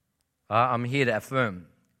 I'm here to affirm.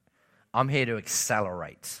 I'm here to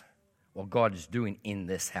accelerate what God is doing in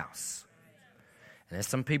this house. And there's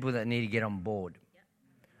some people that need to get on board.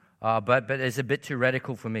 But it's a bit too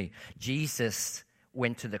radical for me. Jesus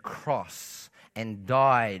went to the cross and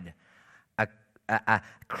died a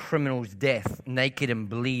criminal's death, naked and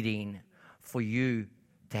bleeding, for you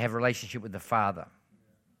to have a relationship with the Father.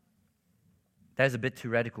 That's a bit too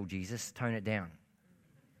radical, Jesus. Tone it down.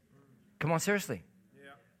 Come on, seriously.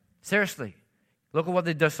 Yeah. Seriously. Look at what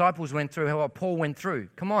the disciples went through, what Paul went through.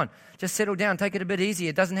 Come on, just settle down. Take it a bit easy.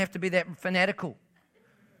 It doesn't have to be that fanatical.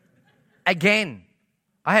 Again,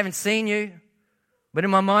 I haven't seen you, but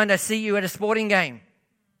in my mind I see you at a sporting game.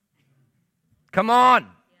 Come on.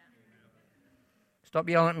 Stop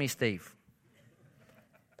yelling at me, Steve.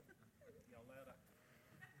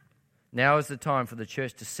 Now is the time for the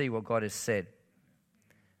church to see what God has said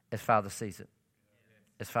as Father sees it.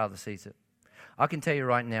 As Father sees it. I can tell you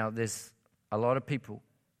right now, there's a lot of people,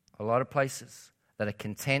 a lot of places that are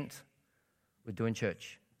content with doing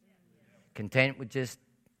church. Content with just,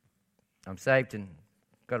 I'm saved and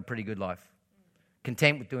got a pretty good life.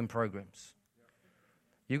 Content with doing programs.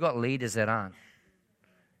 You've got leaders that aren't.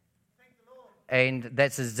 And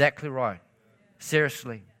that's exactly right.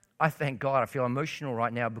 Seriously. I thank God. I feel emotional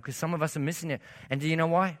right now because some of us are missing it. And do you know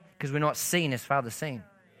why? Because we're not seen as Father's seen.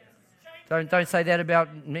 Don't say that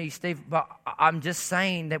about me, Steve. But I'm just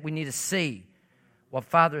saying that we need to see what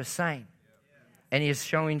Father is saying. And He is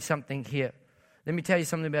showing something here. Let me tell you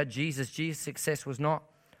something about Jesus. Jesus' success was not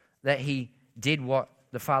that He did what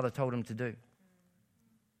the Father told Him to do.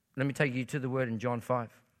 Let me take you to the word in John 5.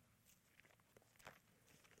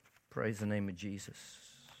 Praise the name of Jesus.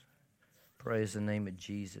 Praise the name of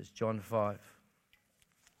Jesus. John 5.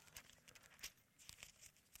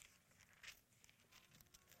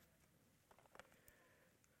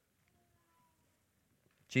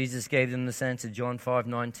 Jesus gave them this answer, John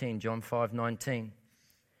 5:19. John 5:19.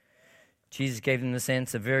 Jesus gave them this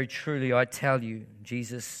answer, very truly I tell you,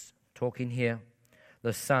 Jesus talking here,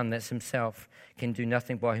 the Son, that's Himself, can do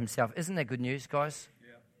nothing by Himself. Isn't that good news, guys?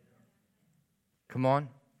 Yeah. Come on.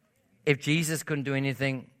 If Jesus couldn't do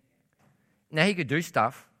anything, now He could do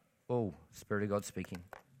stuff. Oh, Spirit of God speaking.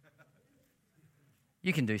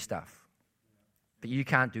 You can do stuff, but you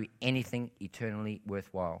can't do anything eternally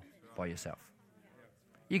worthwhile by yourself.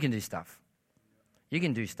 You can do stuff. You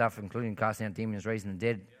can do stuff, including casting out demons, raising the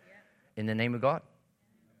dead in the name of God.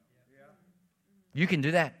 You can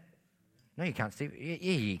do that. No, you can't, Steve. Yeah,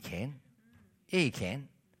 you can. Yeah, you can.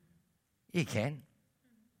 You can.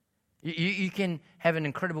 You can have an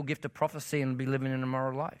incredible gift of prophecy and be living an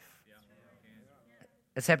immoral life.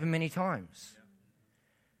 It's happened many times.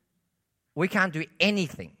 We can't do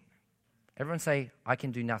anything. Everyone say, I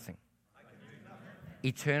can do nothing.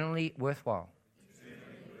 Eternally worthwhile.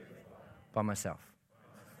 By myself.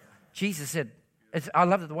 Jesus said, I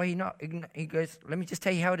love it the way he goes, let me just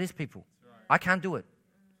tell you how it is, people. I can't do it.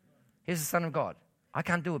 Here's the Son of God. I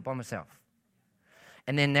can't do it by myself.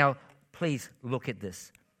 And then now, please look at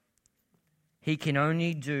this. He can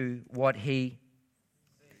only do what He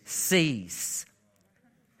sees.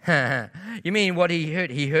 You mean what He heard?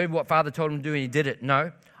 He heard what Father told Him to do and He did it.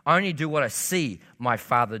 No, I only do what I see my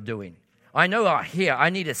Father doing. I know I hear. I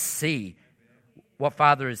need to see what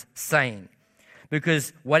Father is saying.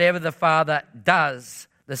 Because whatever the Father does,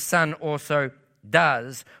 the Son also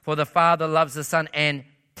does. For the Father loves the Son and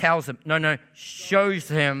tells Him. No, shows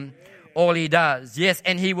Him all He does. Yes,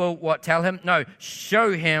 and He will what? Tell Him? No,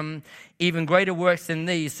 show Him even greater works than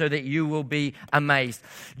these so that you will be amazed.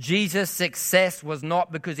 Jesus' success was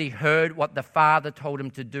not because He heard what the Father told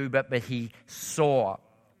Him to do, but He saw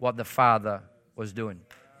what the Father was doing.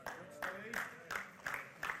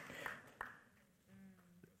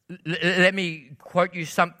 Let me quote you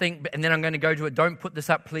something, and then I'm going to go to it. Don't put this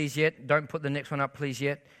up, please, yet. Don't put the next one up, please,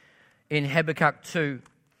 yet. In Habakkuk 2,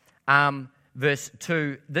 verse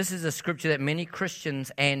 2, this is a scripture that many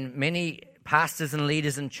Christians and many pastors and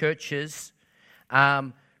leaders in churches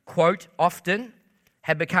quote often.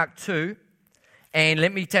 Habakkuk 2. And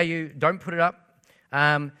let me tell you, don't put it up.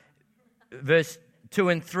 Verse 2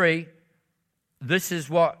 and 3, this is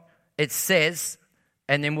what it says,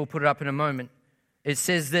 and then we'll put it up in a moment. It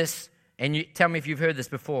says this, and you tell me if you've heard this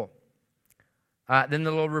before. Then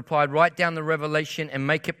the Lord replied, write down the revelation and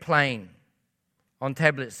make it plain on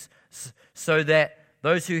tablets so that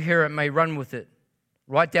those who hear it may run with it.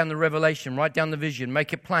 Write down the revelation, write down the vision,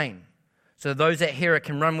 make it plain so those that hear it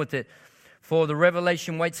can run with it. For the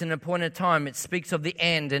revelation waits an appointed time. It speaks of the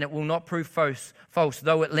end and it will not prove false.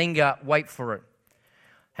 Though it linger, wait for it.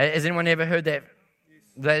 Has anyone ever heard that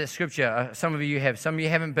The scripture, some of you have, some of you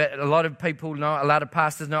haven't, but a lot of people know, a lot of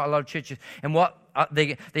pastors know, a lot of churches. And what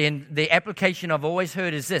the application I've always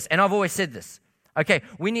heard is this, and I've always said this. Okay,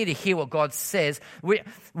 we need to hear what God says.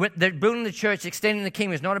 Building the church, extending the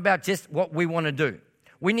kingdom is not about just what we want to do.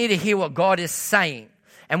 We need to hear what God is saying,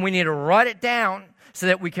 and we need to write it down so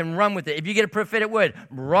that we can run with it. If you get a prophetic word,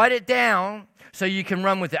 write it down so you can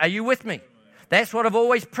run with it. Are you with me? That's what I've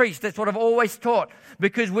always preached. That's what I've always taught.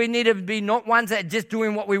 Because we need to be not ones that are just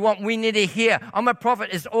doing what we want. We need to hear. I'm a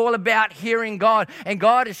prophet. It's all about hearing God. And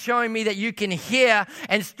God is showing me that you can hear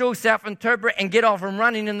and still self-interpret and get off and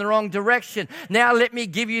running in the wrong direction. Now let me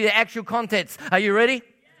give you the actual context. Are you ready?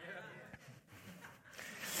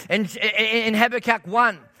 In Habakkuk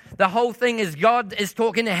 1. The whole thing is God is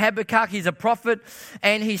talking to Habakkuk. He's a prophet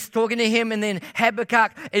and he's talking to him. And then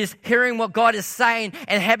Habakkuk is hearing what God is saying.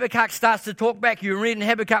 And Habakkuk starts to talk back. You read in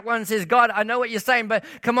Habakkuk 1 and says, God, I know what you're saying, but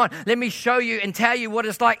come on, let me show you and tell you what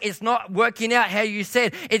it's like. It's not working out how you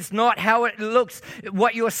said. It's not how it looks.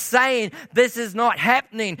 What you're saying, this is not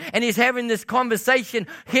happening. And he's having this conversation,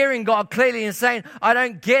 hearing God clearly and saying, I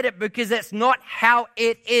don't get it because that's not how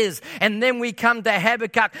it is. And then we come to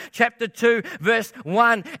Habakkuk chapter 2, verse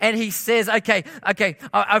 1. And he says, okay,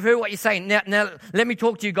 I've heard what you're saying. Now, let me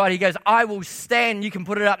talk to you, God. He goes, I will stand. You can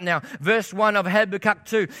put it up now. Verse 1 of Habakkuk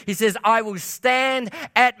 2. He says, I will stand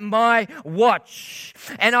at my watch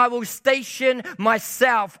and I will station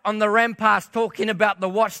myself on the ramparts, talking about the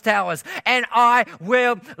watchtowers. And I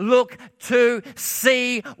will look to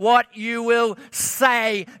see what you will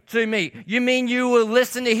say to me. You mean you will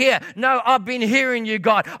listen to hear? No, I've been hearing you,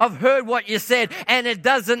 God. I've heard what you said and it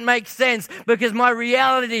doesn't make sense because my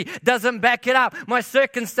reality doesn't back it up. My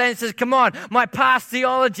circumstances, come on, my past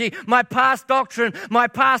theology, my past doctrine, my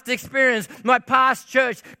past experience, my past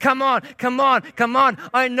church, come on.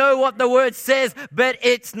 I know what the word says, but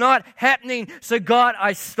it's not happening. So God,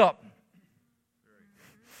 I stop.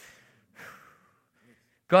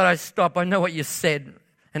 God, I stop. I know what you said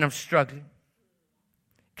and I'm struggling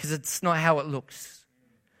because it's not how it looks.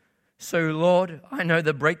 So Lord, I know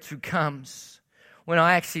the breakthrough comes when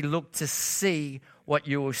I actually look to see what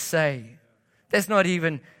you will say. That's not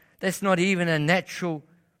even a natural,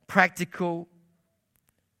 practical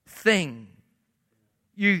thing.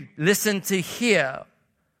 You listen to hear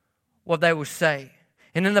what they will say.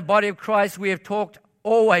 And in the body of Christ, we have talked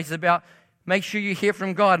always about make sure you hear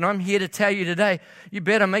from God. And I'm here to tell you today, you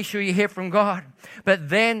better make sure you hear from God. But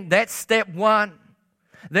then that's step one.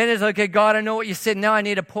 Then it's okay, God, I know what you said. Now I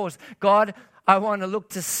need to pause. God, I want to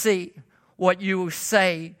look to see what you will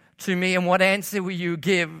say to me and what answer will you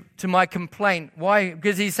give to my complaint. Why?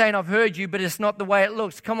 Because he's saying, I've heard you, but it's not the way it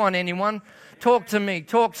looks. Come on, anyone. Talk to me.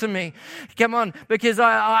 Come on, because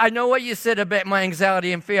I know what you said about my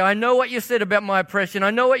anxiety and fear. I know what you said about my oppression.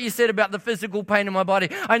 I know what you said about the physical pain in my body.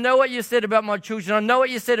 I know what you said about my children. I know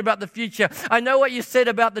what you said about the future. I know what you said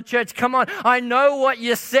about the church. Come on, I know what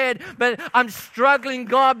you said, but I'm struggling,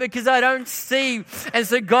 God, because I don't see. And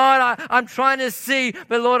so, God, I'm trying to see,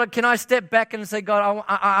 but Lord, can I step back and say, God,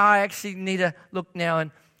 I actually need to look now,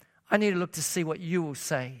 and I need to look to see what you will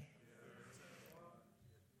say.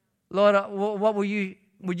 Lord, what would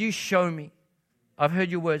you show me? I've heard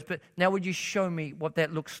your words, but now would you show me what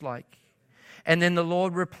that looks like? And then the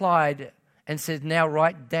Lord replied and said, now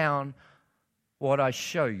write down what I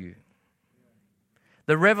show you.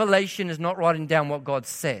 The revelation is not writing down what God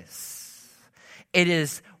says. It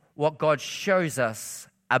is what God shows us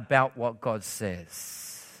about what God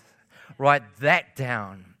says. Write that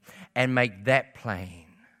down and make that plain.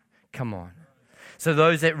 Come on. So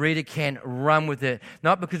those that read it can run with it.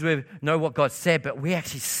 Not because we know what God said, but we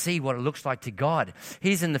actually see what it looks like to God.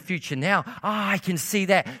 He's in the future now. I can see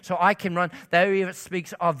that. So I can run. Though it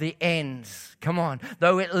speaks of the ends. Come on.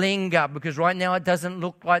 Though it linger, because right now it doesn't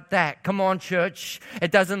look like that. Come on, church.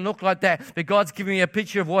 It doesn't look like that. But God's giving me a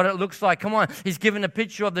picture of what it looks like. Come on. He's given a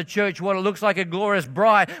picture of the church, what it looks like, a glorious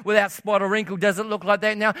bride without spot or wrinkle. Does it look like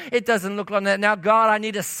that now? It doesn't look like that now. God, I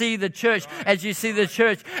need to see the church as you see the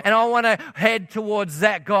church. And I want to head towards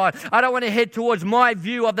that, God. I don't want to head towards my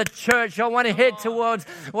view of the church. I want to head towards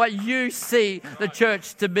what you see the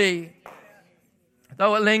church to be.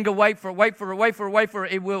 Though it linger, wait for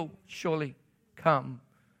it. It will surely come.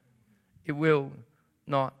 It will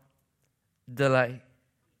not delay.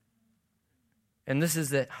 And this is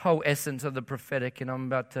the whole essence of the prophetic. And I'm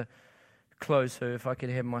about to close. So if I could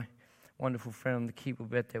have my wonderful friend on the keyboard,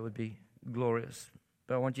 that would be glorious.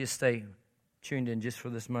 But I want you to stay tuned in just for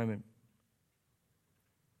this moment.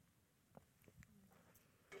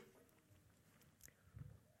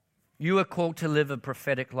 You are called to live a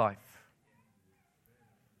prophetic life.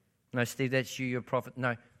 No, Steve, that's you, you're a prophet.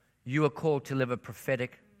 No, You are called to live a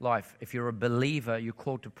prophetic life. If you're a believer, you're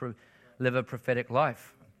called to live a prophetic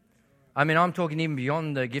life. I mean, I'm talking even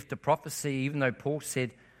beyond the gift of prophecy, even though Paul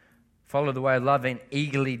said, follow the way of love and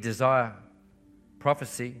eagerly desire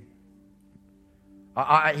prophecy.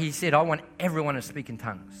 He said, I want everyone to speak in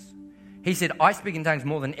tongues. He said, I speak in tongues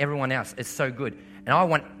more than everyone else. It's so good. And I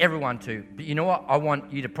want everyone to. But you know what? I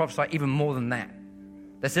want you to prophesy even more than that.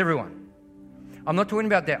 That's everyone. I'm not talking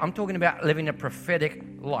about that. I'm talking about living a prophetic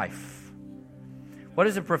life. What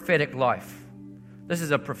is a prophetic life? This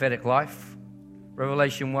is a prophetic life.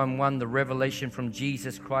 Revelation 1:1, the revelation from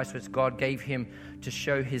Jesus Christ, which God gave him to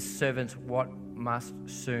show his servants what must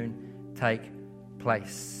soon take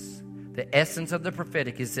place. The essence of the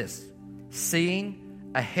prophetic is this: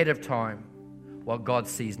 seeing ahead of time what God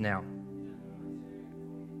sees now.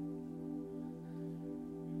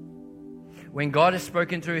 When God has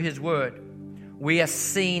spoken through his word, we are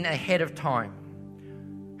seeing ahead of time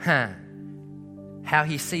how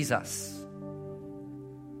he sees us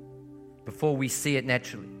before we see it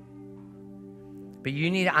naturally. But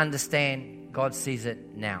you need to understand God sees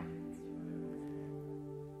it now.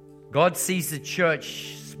 God sees the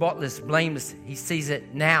church spotless, blameless. He sees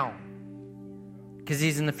it now because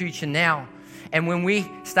he's in the future now. And when we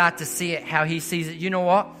start to see it how he sees it, you know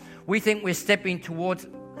what? We think we're stepping towards,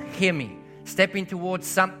 hear me, stepping towards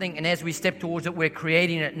something, and as we step towards it, we're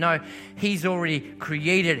creating it. No, he's already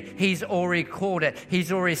created it. He's already called it.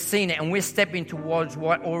 He's already seen it, and we're stepping towards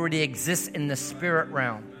what already exists in the spirit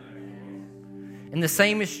realm. And the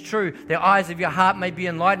same is true. The eyes of your heart may be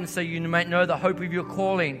enlightened so you may know the hope of your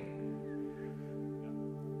calling,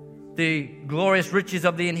 the glorious riches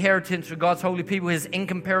of the inheritance for God's holy people, his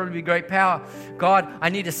incomparably great power. God, I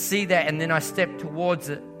need to see that, and then I step towards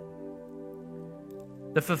it.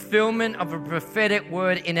 The fulfillment of a prophetic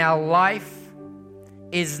word in our life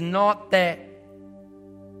is not that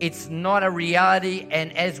it's not a reality,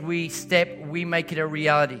 and as we step, we make it a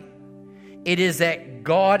reality. It is that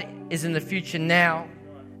God is in the future now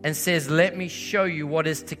and says, let me show you what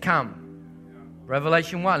is to come.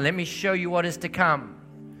 Revelation 1, let me show you what is to come.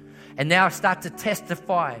 And now start to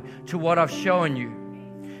testify to what I've shown you,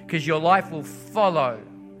 because your life will follow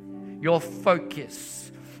your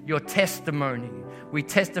focus, your testimony. We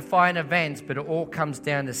testify in events, but it all comes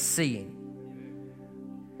down to seeing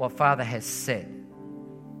what Father has said,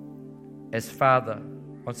 as Father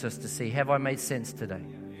wants us to see. Have I made sense today?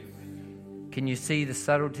 Can you see the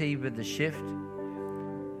subtlety with the shift?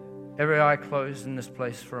 Every eye closed in this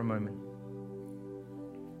place for a moment.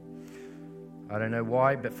 I don't know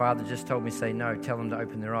why, but Father just told me, say no, tell them to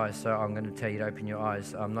open their eyes. So I'm going to tell you to open your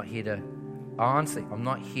eyes. I'm not here to, honestly, I'm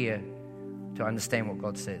not here to understand what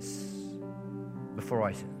God says before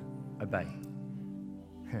I obey.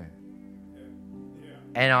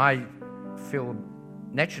 And I feel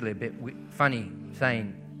naturally a bit funny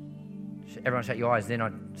saying, everyone shut your eyes. Then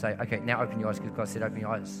I'd say, okay, now open your eyes, because God said open your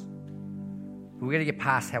eyes. But we're going to get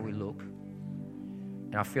past how we look.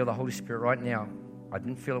 And I feel the Holy Spirit right now. I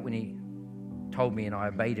didn't feel it when he told me, and I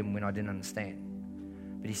obeyed him when I didn't understand.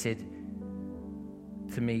 But he said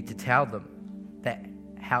to me to tell them that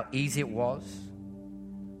how easy it was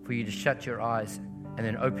for you to shut your eyes and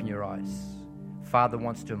then open your eyes. Father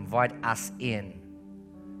wants to invite us in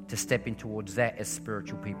to step in towards that as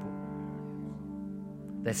spiritual people.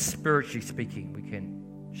 That spiritually speaking, we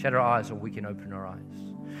can shut our eyes or we can open our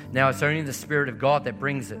eyes. Now, it's only the Spirit of God that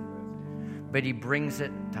brings it, but he brings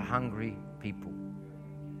it to hungry people.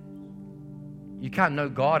 You can't know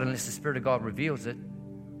God unless the Spirit of God reveals it.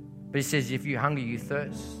 But he says, if you're hungry, you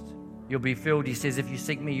thirst, you'll be filled. He says, if you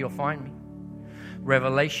seek me, you'll find me.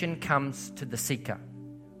 Revelation comes to the seeker,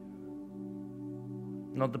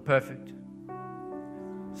 not the perfect.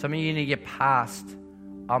 Some of you need to get past,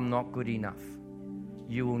 I'm not good enough.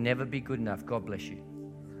 You will never be good enough. God bless you.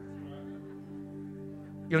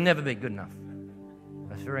 You'll never be good enough.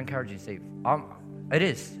 That's very encouraging, Steve. It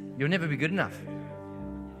is. You'll never be good enough.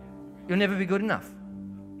 You'll never be good enough.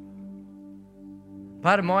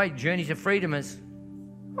 Part of my journey to freedom is,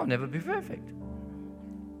 I'll never be perfect.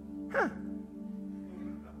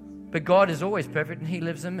 But God is always perfect, and he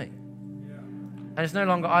lives in me. And it's no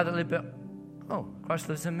longer I that live, but, Christ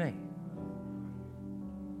lives in me.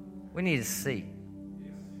 We need to see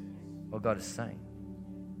what God is saying,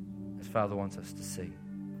 as Father wants us to see.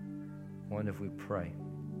 I wonder if we pray.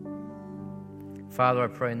 Father, I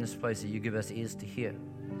pray in this place that you give us ears to hear.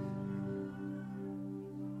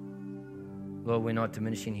 Lord, we're not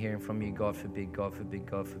diminishing hearing from you. God forbid, God forbid,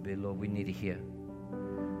 God forbid. Lord, we need to hear.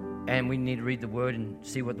 And we need to read the word and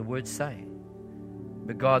see what the words say.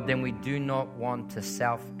 But God, then we do not want to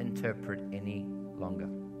self-interpret any longer.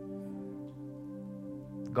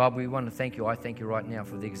 God, we want to thank you. I thank you right now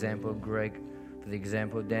for the example of Greg, for the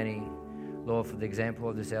example of Danny, Lord, for the example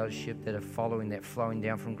of this eldership that are following, that flowing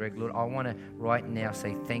down from Greg. Lord, I want to right now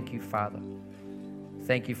say thank you, Father.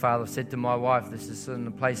 Thank you, Father. I've said to my wife, this is in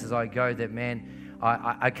the places I go, that, man,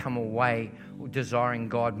 I come away desiring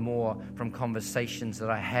God more from conversations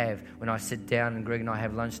that I have when I sit down and Greg and I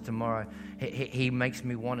have lunch tomorrow. He makes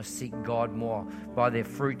me want to seek God more. By their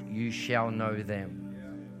fruit you shall know them.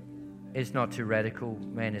 It's not too radical,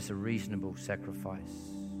 man. It's a reasonable sacrifice.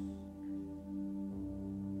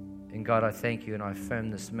 And God, I thank you and I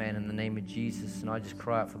affirm this man in the name of Jesus, and I just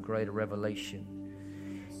cry out for greater revelation.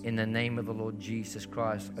 In the name of the Lord Jesus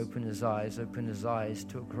Christ, open his eyes to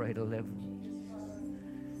a greater level.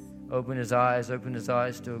 Open his eyes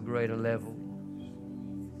to a greater level.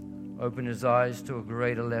 Open his eyes to a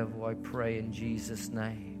greater level, I pray in Jesus'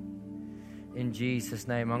 name. In Jesus'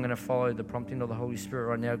 name, I'm going to follow the prompting of the Holy Spirit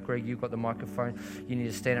right now. Greg, you've got the microphone. You need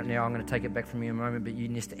to stand up now. I'm going to take it back from you in a moment, but you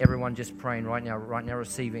need to, everyone just praying right now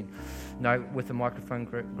receiving. No, with the microphone,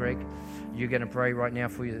 Greg, you're going to pray right now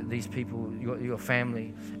for these people, your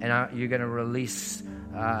family, and you're going to release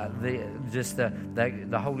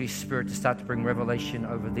the Holy Spirit to start to bring revelation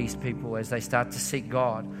over these people as they start to seek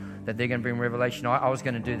God. That they're going to bring revelation. I was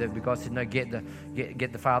going to do that, but God said, no, get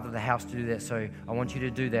the father of the house to do that. So I want you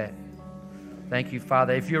to do that. Thank you,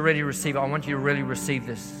 Father. If you're ready to receive it, I want you to really receive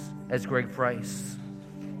this as Greg prays.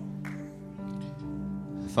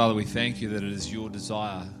 Father, we thank you that it is your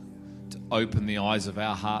desire to open the eyes of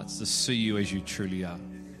our hearts to see you as you truly are.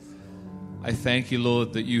 I thank you,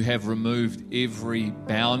 Lord, that you have removed every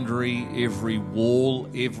boundary, every wall,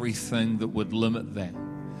 everything that would limit that.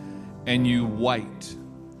 And you wait.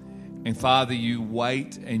 And Father, you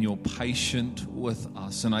wait and you're patient with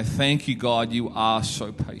us. And I thank you, God, you are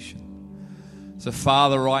so patient. So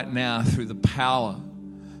Father, right now, through the power,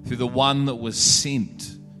 through the one that was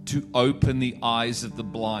sent to open the eyes of the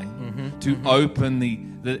blind, to open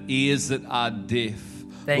the ears that are deaf,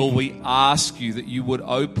 Lord, we ask you that you would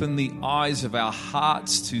open the eyes of our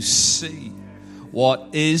hearts to see what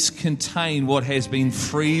is contained, what has been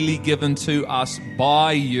freely given to us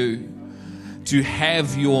by you. To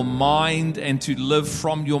have your mind and to live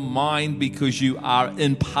from your mind, because you are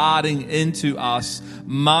imparting into us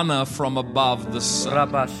manna from above the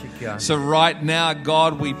sun. So right now,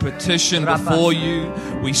 God, we petition before you.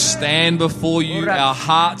 We stand before you. Our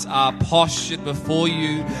hearts are postured before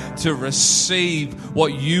you to receive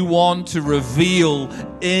what you want to reveal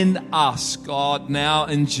in us, God, now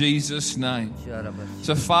in Jesus' name.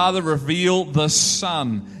 So Father, reveal the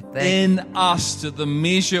Son in us to the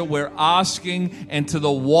measure we're asking and to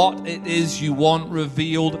the what it is you want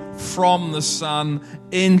revealed from the Son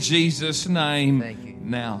in Jesus' name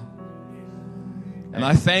now. And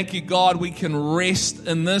I thank you, God, we can rest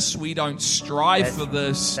in this. We don't strive for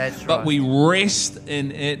this, but we rest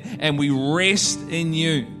in it, and we rest in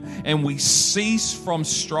you. And we cease from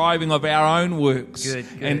striving of our own works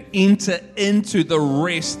and enter into the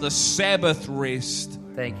rest, the Sabbath rest.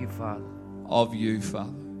 Thank you, Father. Of you,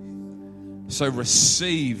 Father. So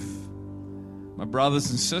receive, my brothers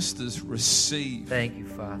and sisters, receive. Thank you,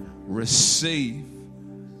 Father. Receive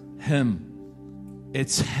Him.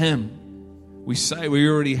 It's Him. We say we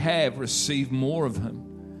already have. Receive more of Him.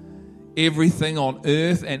 Everything on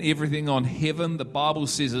earth and everything on heaven, the Bible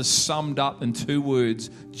says, is summed up in 2 words: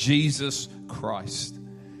 Jesus Christ.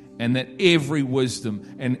 And that every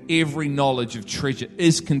wisdom and every knowledge of treasure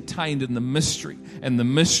is contained in the mystery. And the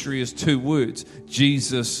mystery is 2 words: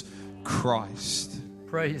 Jesus Christ.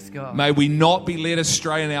 Praise God. May we not be led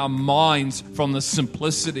astray in our minds from the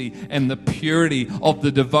simplicity and the purity of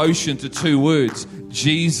the devotion to 2 words: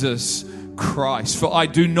 Jesus Christ. For I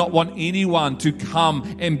do not want anyone to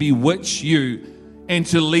come and bewitch you and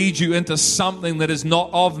to lead you into something that is not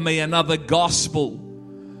of me, another gospel.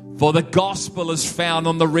 For the gospel is found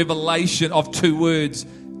on the revelation of 2 words: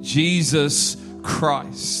 Jesus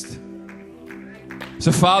Christ.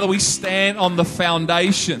 So Father, we stand on the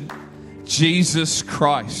foundation, Jesus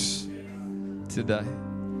Christ, today.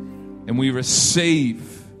 And we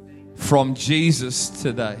receive from Jesus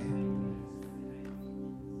today.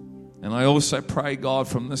 And I also pray, God,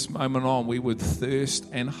 from this moment on, we would thirst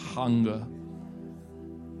and hunger.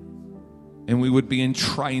 And we would be in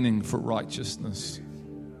training for righteousness.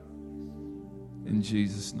 In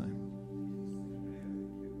Jesus' name.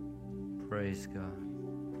 Praise God.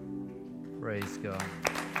 Praise God.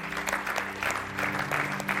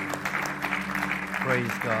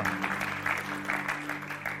 Praise God.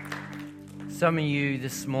 Some of you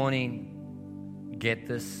this morning get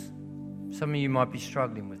this. Some of you might be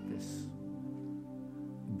struggling with this.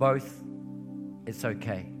 Both, it's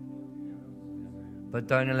okay. But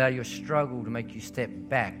don't allow your struggle to make you step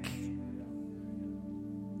back,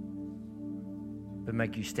 but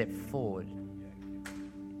make you step forward.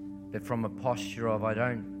 But from a posture of, I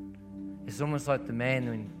don't. It's almost like the man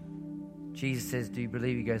when Jesus says, do you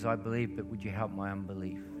believe? He goes, I believe, but would you help my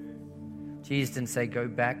unbelief? Jesus didn't say, go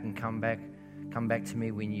back and come back to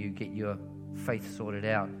me when you get your faith sorted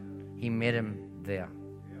out. He met him there.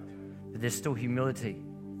 But there's still humility.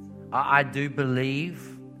 I do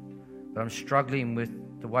believe, but I'm struggling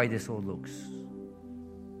with the way this all looks.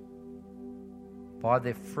 By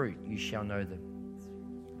their fruit you shall know them.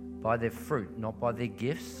 By their fruit, not by their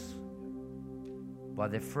gifts, by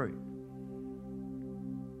their fruit.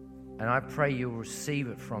 And I pray you'll receive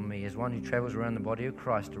it from me as one who travels around the body of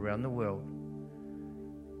Christ around the world.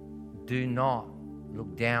 Do not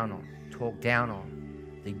look down on, talk down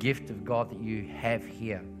on the gift of God that you have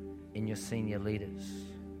here in your senior leaders.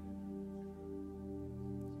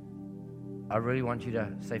 I really want you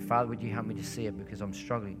to say, Father, would you help me to see it because I'm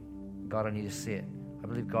struggling. God, I need to see it. I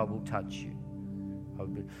believe God will touch you.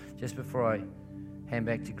 Just before I hand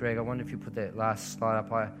back to Greg, I wonder if you put that last slide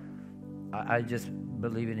up. I just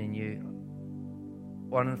believe it in you.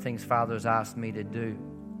 One of the things Father has asked me to do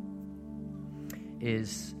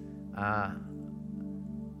is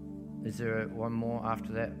there one more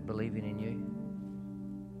after that, believing in you?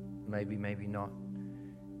 Maybe, maybe not.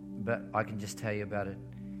 But I can just tell you about it.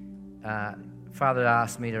 Father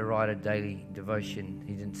asked me to write a daily devotion.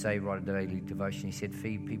 He didn't say write a daily devotion. He said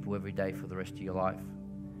feed people every day for the rest of your life.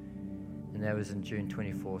 And that was on June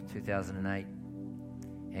 24th, 2008.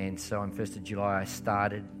 And so on 1st of July I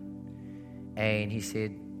started. And he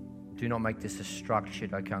said, do not make this a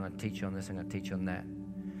structured, okay, I'm going to teach you on this, I'm going to teach you on that.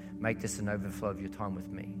 Make this an overflow of your time with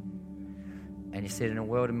me. And he said, in a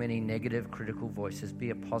world of many negative, critical voices,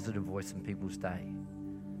 be a positive voice in people's day.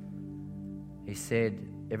 He said,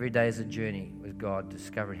 every day is a journey with God,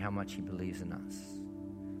 discovering how much he believes in us.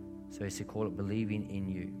 So he said, call it believing in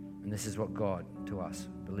you. And this is what God to us,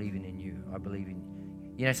 believing in you. I believe in you.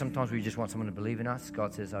 You know, sometimes we just want someone to believe in us.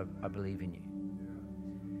 God says, I believe in you.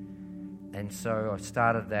 And so I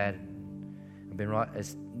started that.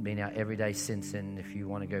 It's been out every day since. And if you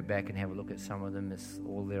want to go back and have a look at some of them, it's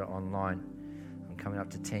all there online. I'm coming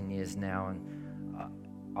up to 10 years now.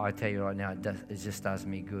 And I tell you right now, it just does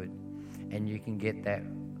me good. And you can get that.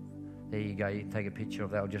 There you go. You can take a picture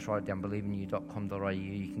of that or just write it down, believeinyou.com.au.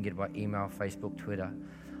 You can get it by email, Facebook, Twitter.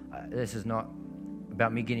 This is not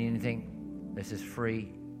about me getting anything. This is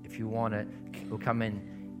free. If you want it, it will come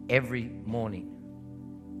in every morning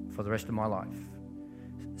for the rest of my life.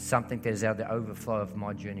 Something that is out of the overflow of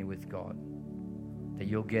my journey with God. That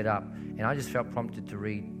you'll get up. And I just felt prompted to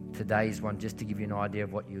read today's one just to give you an idea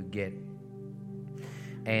of what you'll get.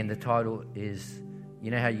 And the title is,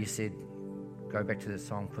 you know how you said, go back to the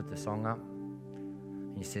song, put the song up?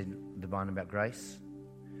 And you said the one about grace?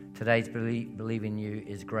 Today's Believe in You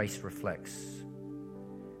is Grace Reflects.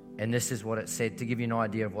 And this is what it said to give you an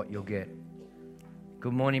idea of what you'll get.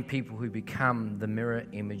 Good morning, people who become the mirror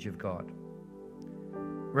image of God.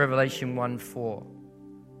 Revelation 1:4.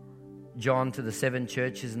 John to the 7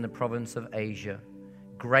 churches in the province of Asia.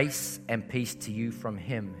 Grace and peace to you from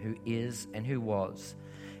him who is and who was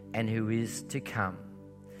and who is to come,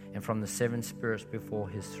 and from the 7 spirits before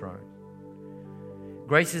his throne.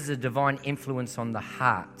 Grace is a divine influence on the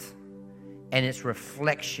heart and its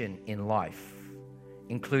reflection in life,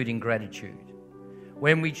 including gratitude.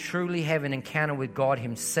 When we truly have an encounter with God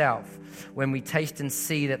himself, when we taste and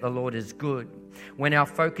see that the Lord is good, when our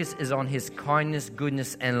focus is on his kindness,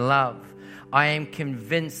 goodness, and love, I am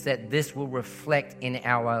convinced that this will reflect in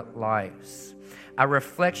our lives. A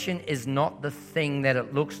reflection is not the thing that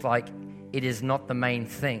it looks like. It is not the main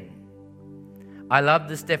thing. I love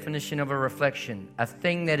this definition of a reflection, a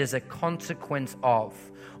thing that is a consequence of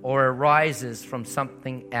or arises from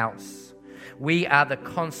something else. We are the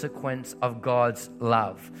consequence of God's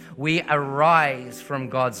love. We arise from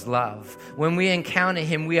God's love. When we encounter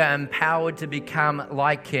him, we are empowered to become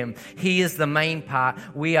like him. He is the main part.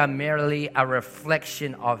 We are merely a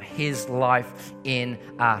reflection of his life in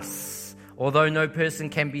us. Although no person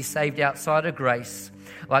can be saved outside of grace,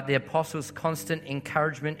 like the apostles' constant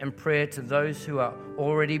encouragement and prayer to those who are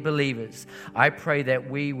already believers, I pray that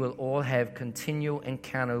we will all have continual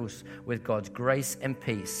encounters with God's grace and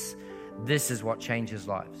peace. This is what changes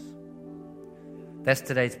lives. That's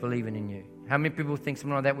today's Believing in You. How many people think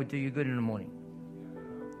something like that would do you good in the morning?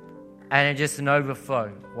 And it's just an overflow.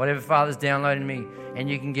 Whatever Father's downloading me, and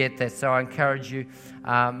you can get that. So I encourage you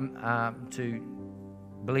to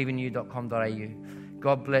believeinyou.com.au.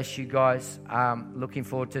 God bless you guys. Looking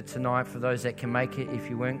forward to tonight for those that can make it. If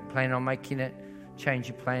you weren't planning on making it, change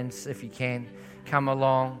your plans if you can. Come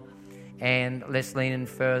along and let's lean in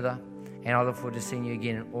further. And I look forward to seeing you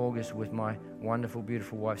again in August with my wonderful,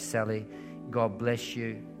 beautiful wife, Sally. God bless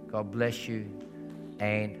you. God bless you.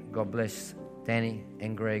 And God bless Danny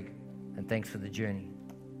and Greg. And thanks for the journey.